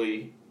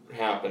actually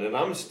happened. And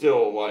I'm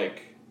still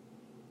like,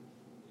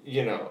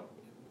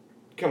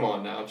 come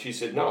on now. And she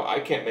said, no, I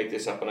can't make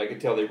this up. And I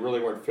could tell they really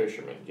weren't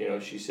fishermen.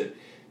 She said,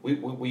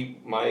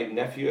 my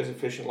nephew has a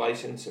fishing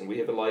license, and we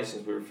have a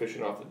license. We were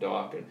fishing off the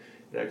dock, and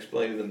I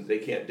explained to them that they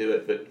can't do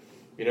it. But,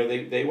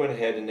 they went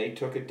ahead and they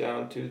took it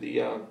down to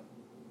the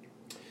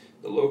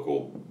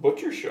local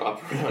butcher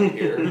shop around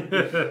here.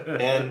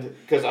 And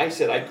because I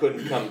said I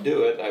couldn't come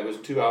do it, I was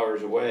 2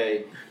 hours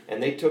away,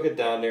 and they took it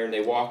down there and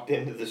they walked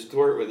into the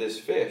store with this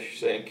fish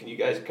saying, can you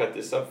guys cut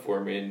this up for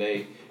me? And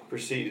they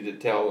proceeded to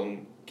tell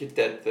them, get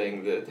that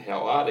thing the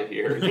hell out of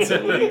here. It's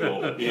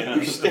illegal. Yeah.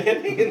 You're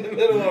standing in the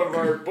middle of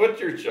our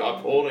butcher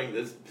shop holding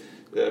this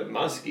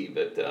muskie,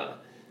 but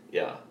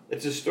yeah,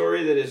 it's a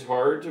story that is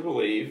hard to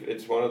believe.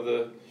 It's one of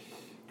the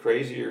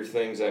crazier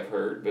things I've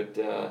heard, but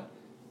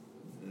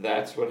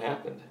that's what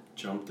happened.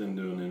 Jumped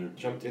into an inner.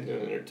 Jumped into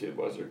an inner tube,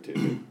 was there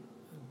tube?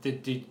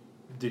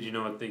 Did you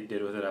know what they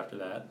did with it after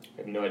that?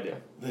 I have no idea.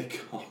 They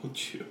called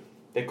you.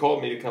 They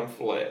called me to come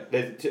fillet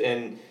it,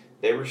 and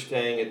they were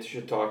staying at the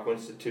Chautauqua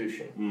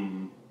Institution.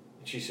 Mm-hmm. And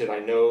she said, "I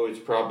know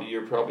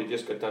you're probably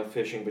just got done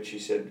fishing, but she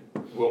said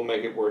we'll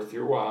make it worth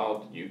your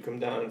while. You come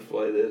down and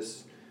fillet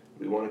this.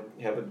 We want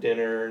to have a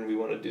dinner, and we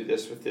want to do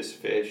this with this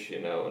fish, you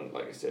know." And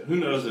like I said, Who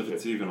knows if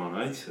it's even on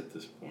ice at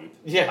this point?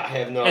 Yeah, I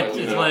have no It's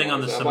idea. laying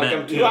on the I'm like,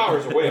 cement. I'm 2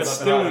 hours away. I'm It's not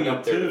still driving in the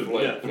up there to tube,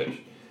 fillet yeah. fish.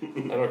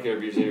 I don't care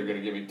if you say you're going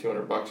to give me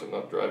 $200. I'm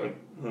not driving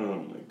Oh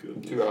my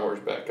goodness. 2 hours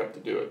back up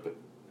to do it. But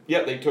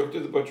yeah, they took it to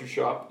the butcher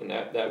shop, and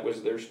that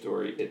was their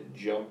story. It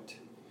jumped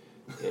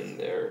in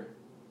their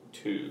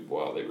tube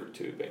while they were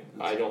tubing.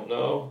 I don't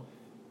know,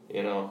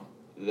 you know,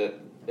 that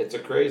it's a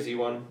crazy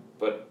one,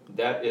 but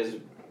that is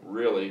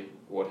really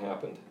what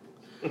happened.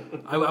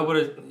 I would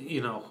have,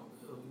 you know,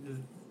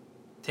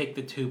 take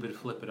the tube and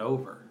flip it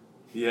over.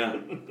 Yeah.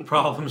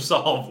 Problem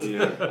solved.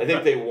 Yeah. I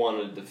think they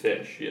wanted the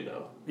fish, you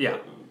know. Yeah.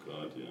 Oh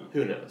God, yeah.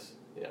 Who knows?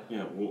 Yeah.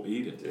 Yeah, we'll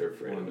eat it. They're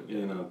afraid of it.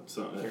 You know,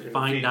 so, They're gonna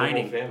Fine feed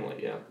dining. The whole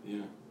family, yeah.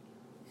 yeah.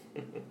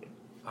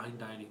 Fine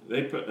dining.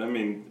 They put. I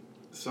mean,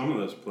 some of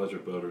those pleasure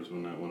boaters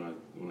when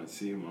I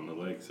see them on the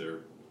lakes, they're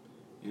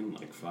in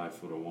like 5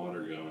 foot of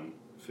water going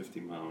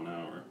 50 mile an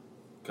hour,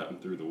 cutting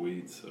through the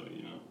weeds. So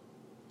you know,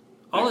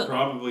 All they it-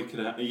 probably could.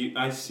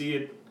 I see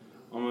it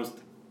almost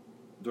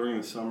during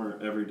the summer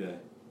every day.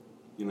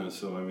 You know,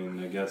 so I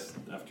mean, I guess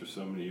after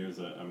so many years,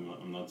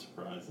 I'm not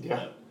surprised. Yeah.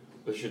 That,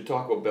 The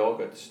Chautauqua Bell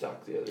got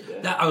stuck the other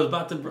day. That I was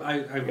about to.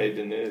 I Made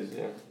the news,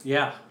 yeah.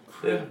 yeah.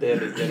 They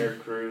had a dinner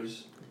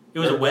cruise. It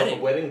was a Or, wedding.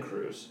 A wedding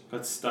cruise.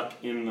 got stuck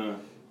in the.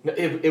 No,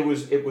 it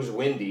was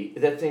windy.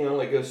 That thing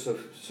only goes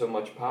so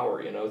much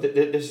power, you know.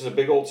 This is a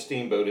big old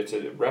steamboat. It's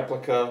a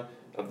replica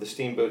of the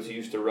steamboats that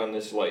used to run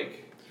this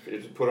lake. It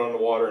was put on the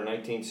water in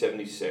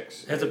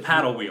 1976. It has a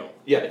paddle wheel.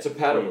 Yeah, it's a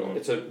paddle wheel. Mhm.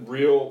 It's a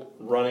real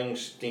running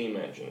steam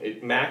engine.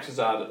 It maxes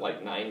out at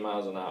like 9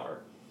 miles an hour.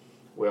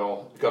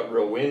 Well, it got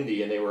real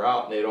windy, and they were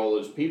out, and they had all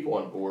those people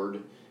on board,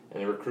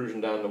 and they were cruising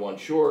down to one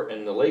shore,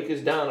 and the lake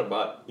is down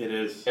about. It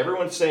is.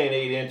 Everyone's saying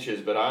 8 inches,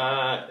 but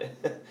I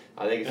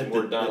think it's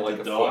more down like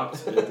a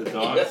docks, foot. At the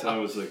docks, Yeah. I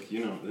was like,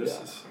 you know, this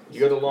Yeah. is. You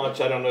go to launch.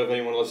 I don't know if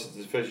anyone listens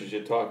to Fishers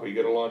Should Talk, but you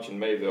go to launch in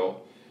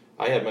Mayville.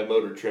 I had my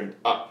motor trimmed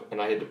up,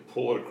 and I had to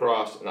pull it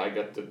across, and I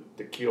got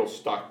the keel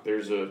stuck.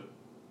 There's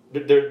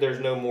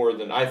no more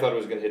than I thought it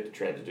was going to hit the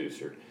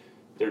transducer.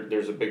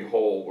 There's a big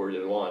hole where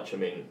you launch. I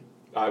mean,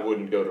 I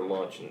wouldn't go to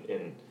launch,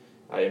 and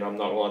I'm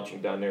not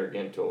launching down there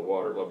again until the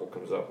water level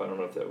comes up. I don't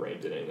know if that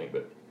rains in anything,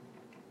 but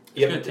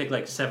It's gonna take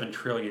like 7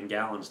 trillion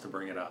gallons to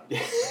bring it up.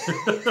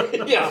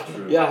 yeah,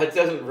 yeah, it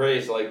doesn't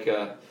raise like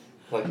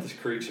these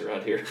creeks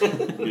around here.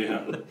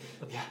 Yeah.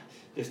 Yeah,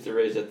 just to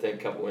raise that thing a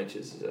couple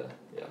inches.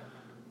 Yeah.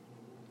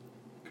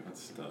 Got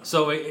stuck.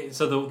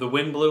 So the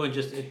wind blew and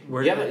just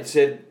where Yeah, it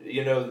said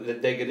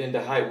that they get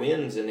into high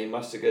winds and they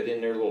must have got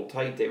in there a little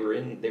tight. They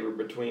were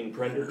between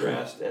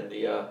Prendergast and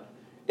the.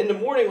 In the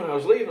morning when I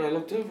was leaving, I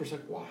looked over. It's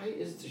like, why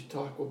is the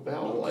Chautauqua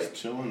Bell I'm like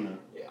just chilling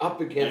there.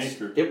 up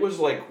against? Anchored. It was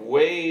like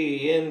way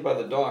in by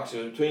the docks.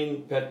 It was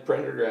between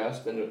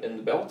Prendergast and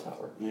the bell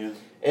tower. Yeah.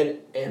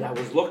 And I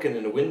was looking,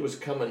 and the wind was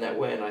coming that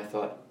way, and I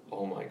thought,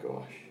 oh my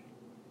gosh,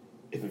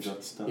 We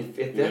got stuck. if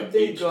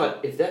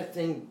We that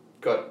thing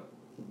got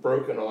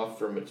broken off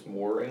from its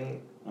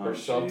mooring or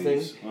something,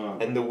 jeez. Oh.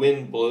 and the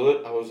wind blew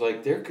it, I was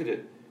like, it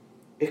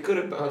could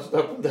have bounced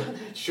up and down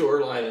that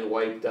shoreline and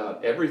wiped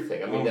out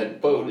everything. I mean, Oh that my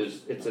boat gosh.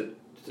 it's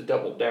a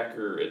double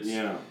decker. It's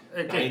Yeah.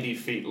 90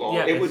 feet long.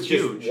 Yeah, it would it's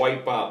just huge.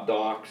 wipe out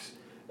docks,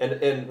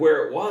 and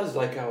where it was,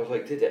 like I was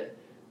like, did it?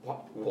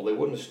 Well, they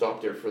wouldn't have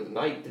stopped there for the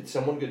night. Did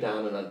someone go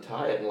down and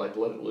untie it and like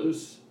let it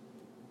loose?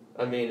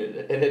 I mean,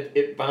 and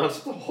it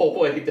bounced the whole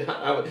way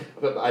down.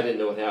 I didn't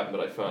know what happened,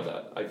 but I found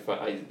out. I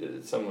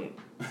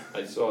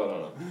saw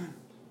it on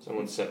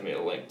someone sent me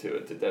a link to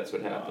it. That's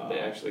what happened. Wow. They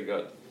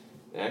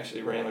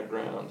actually ran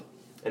aground,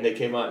 and they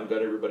came out and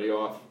got everybody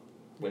off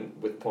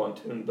with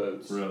pontoon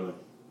boats. Really.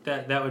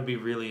 that would be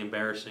really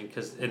embarrassing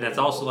and that's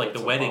also like That's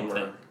the a wedding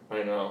bummer. thing.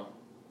 I know.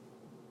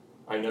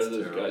 I know That's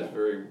those terrible. guys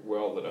very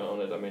well that own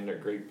it. I mean, they're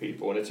great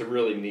people, and it's a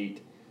really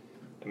neat.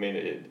 I mean,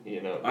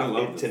 I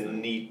love it's this a thing.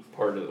 neat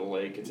part of the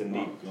lake. It's a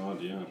neat Oh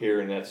God, yeah.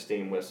 hearing that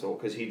steam whistle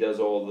because he does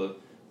all the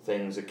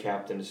things a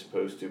captain is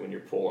supposed to when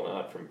you're pulling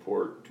out from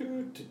port.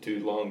 To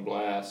long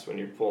blasts when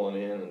you're pulling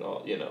in and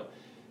all,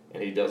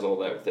 and he does all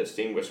that with that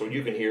steam whistle.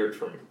 You can hear it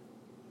from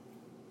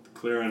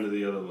Clear end of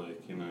the other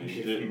lake, you know.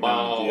 You did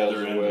miles the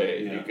other end.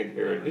 away. Yeah. You can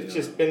hear it. Yeah, It's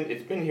yeah.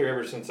 just been here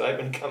ever since I've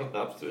been coming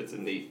up. So it's a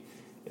neat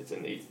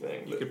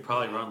thing. You But- could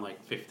probably run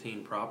like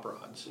 15 prop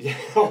rods. Yeah,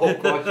 oh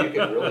gosh, you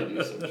can really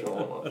do some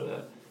trolling off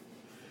that.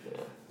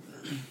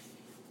 Yeah.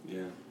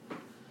 Yeah.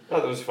 Oh,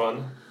 that was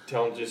fun.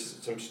 Telling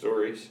just some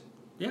stories.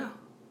 Yeah.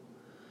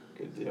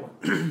 Good deal.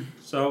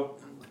 So,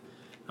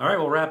 all right,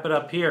 we'll wrap it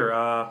up here.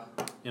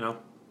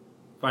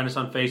 find us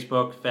on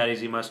Facebook, Fatty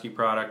Z Muskie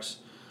Products,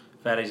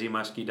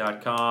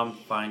 fattazmuskie.com.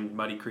 Find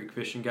Muddy Creek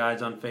Fishing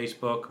Guides on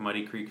Facebook,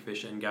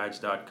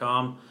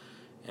 muddycreekfishingguides.com,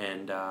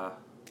 and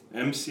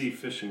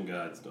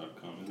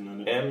mcfishingguides.com,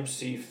 isn't that it?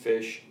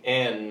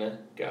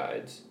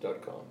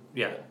 mcfishnguides.com.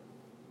 yeah.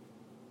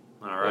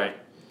 All right.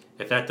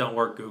 If that don't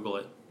work, Google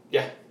it.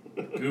 Yeah.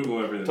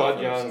 Google everything. Todd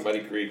first. Young, Muddy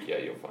Creek. Yeah,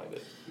 you'll find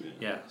it.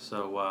 Yeah.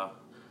 So,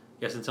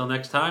 guess until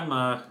next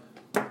time.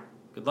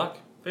 Good luck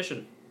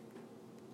fishing.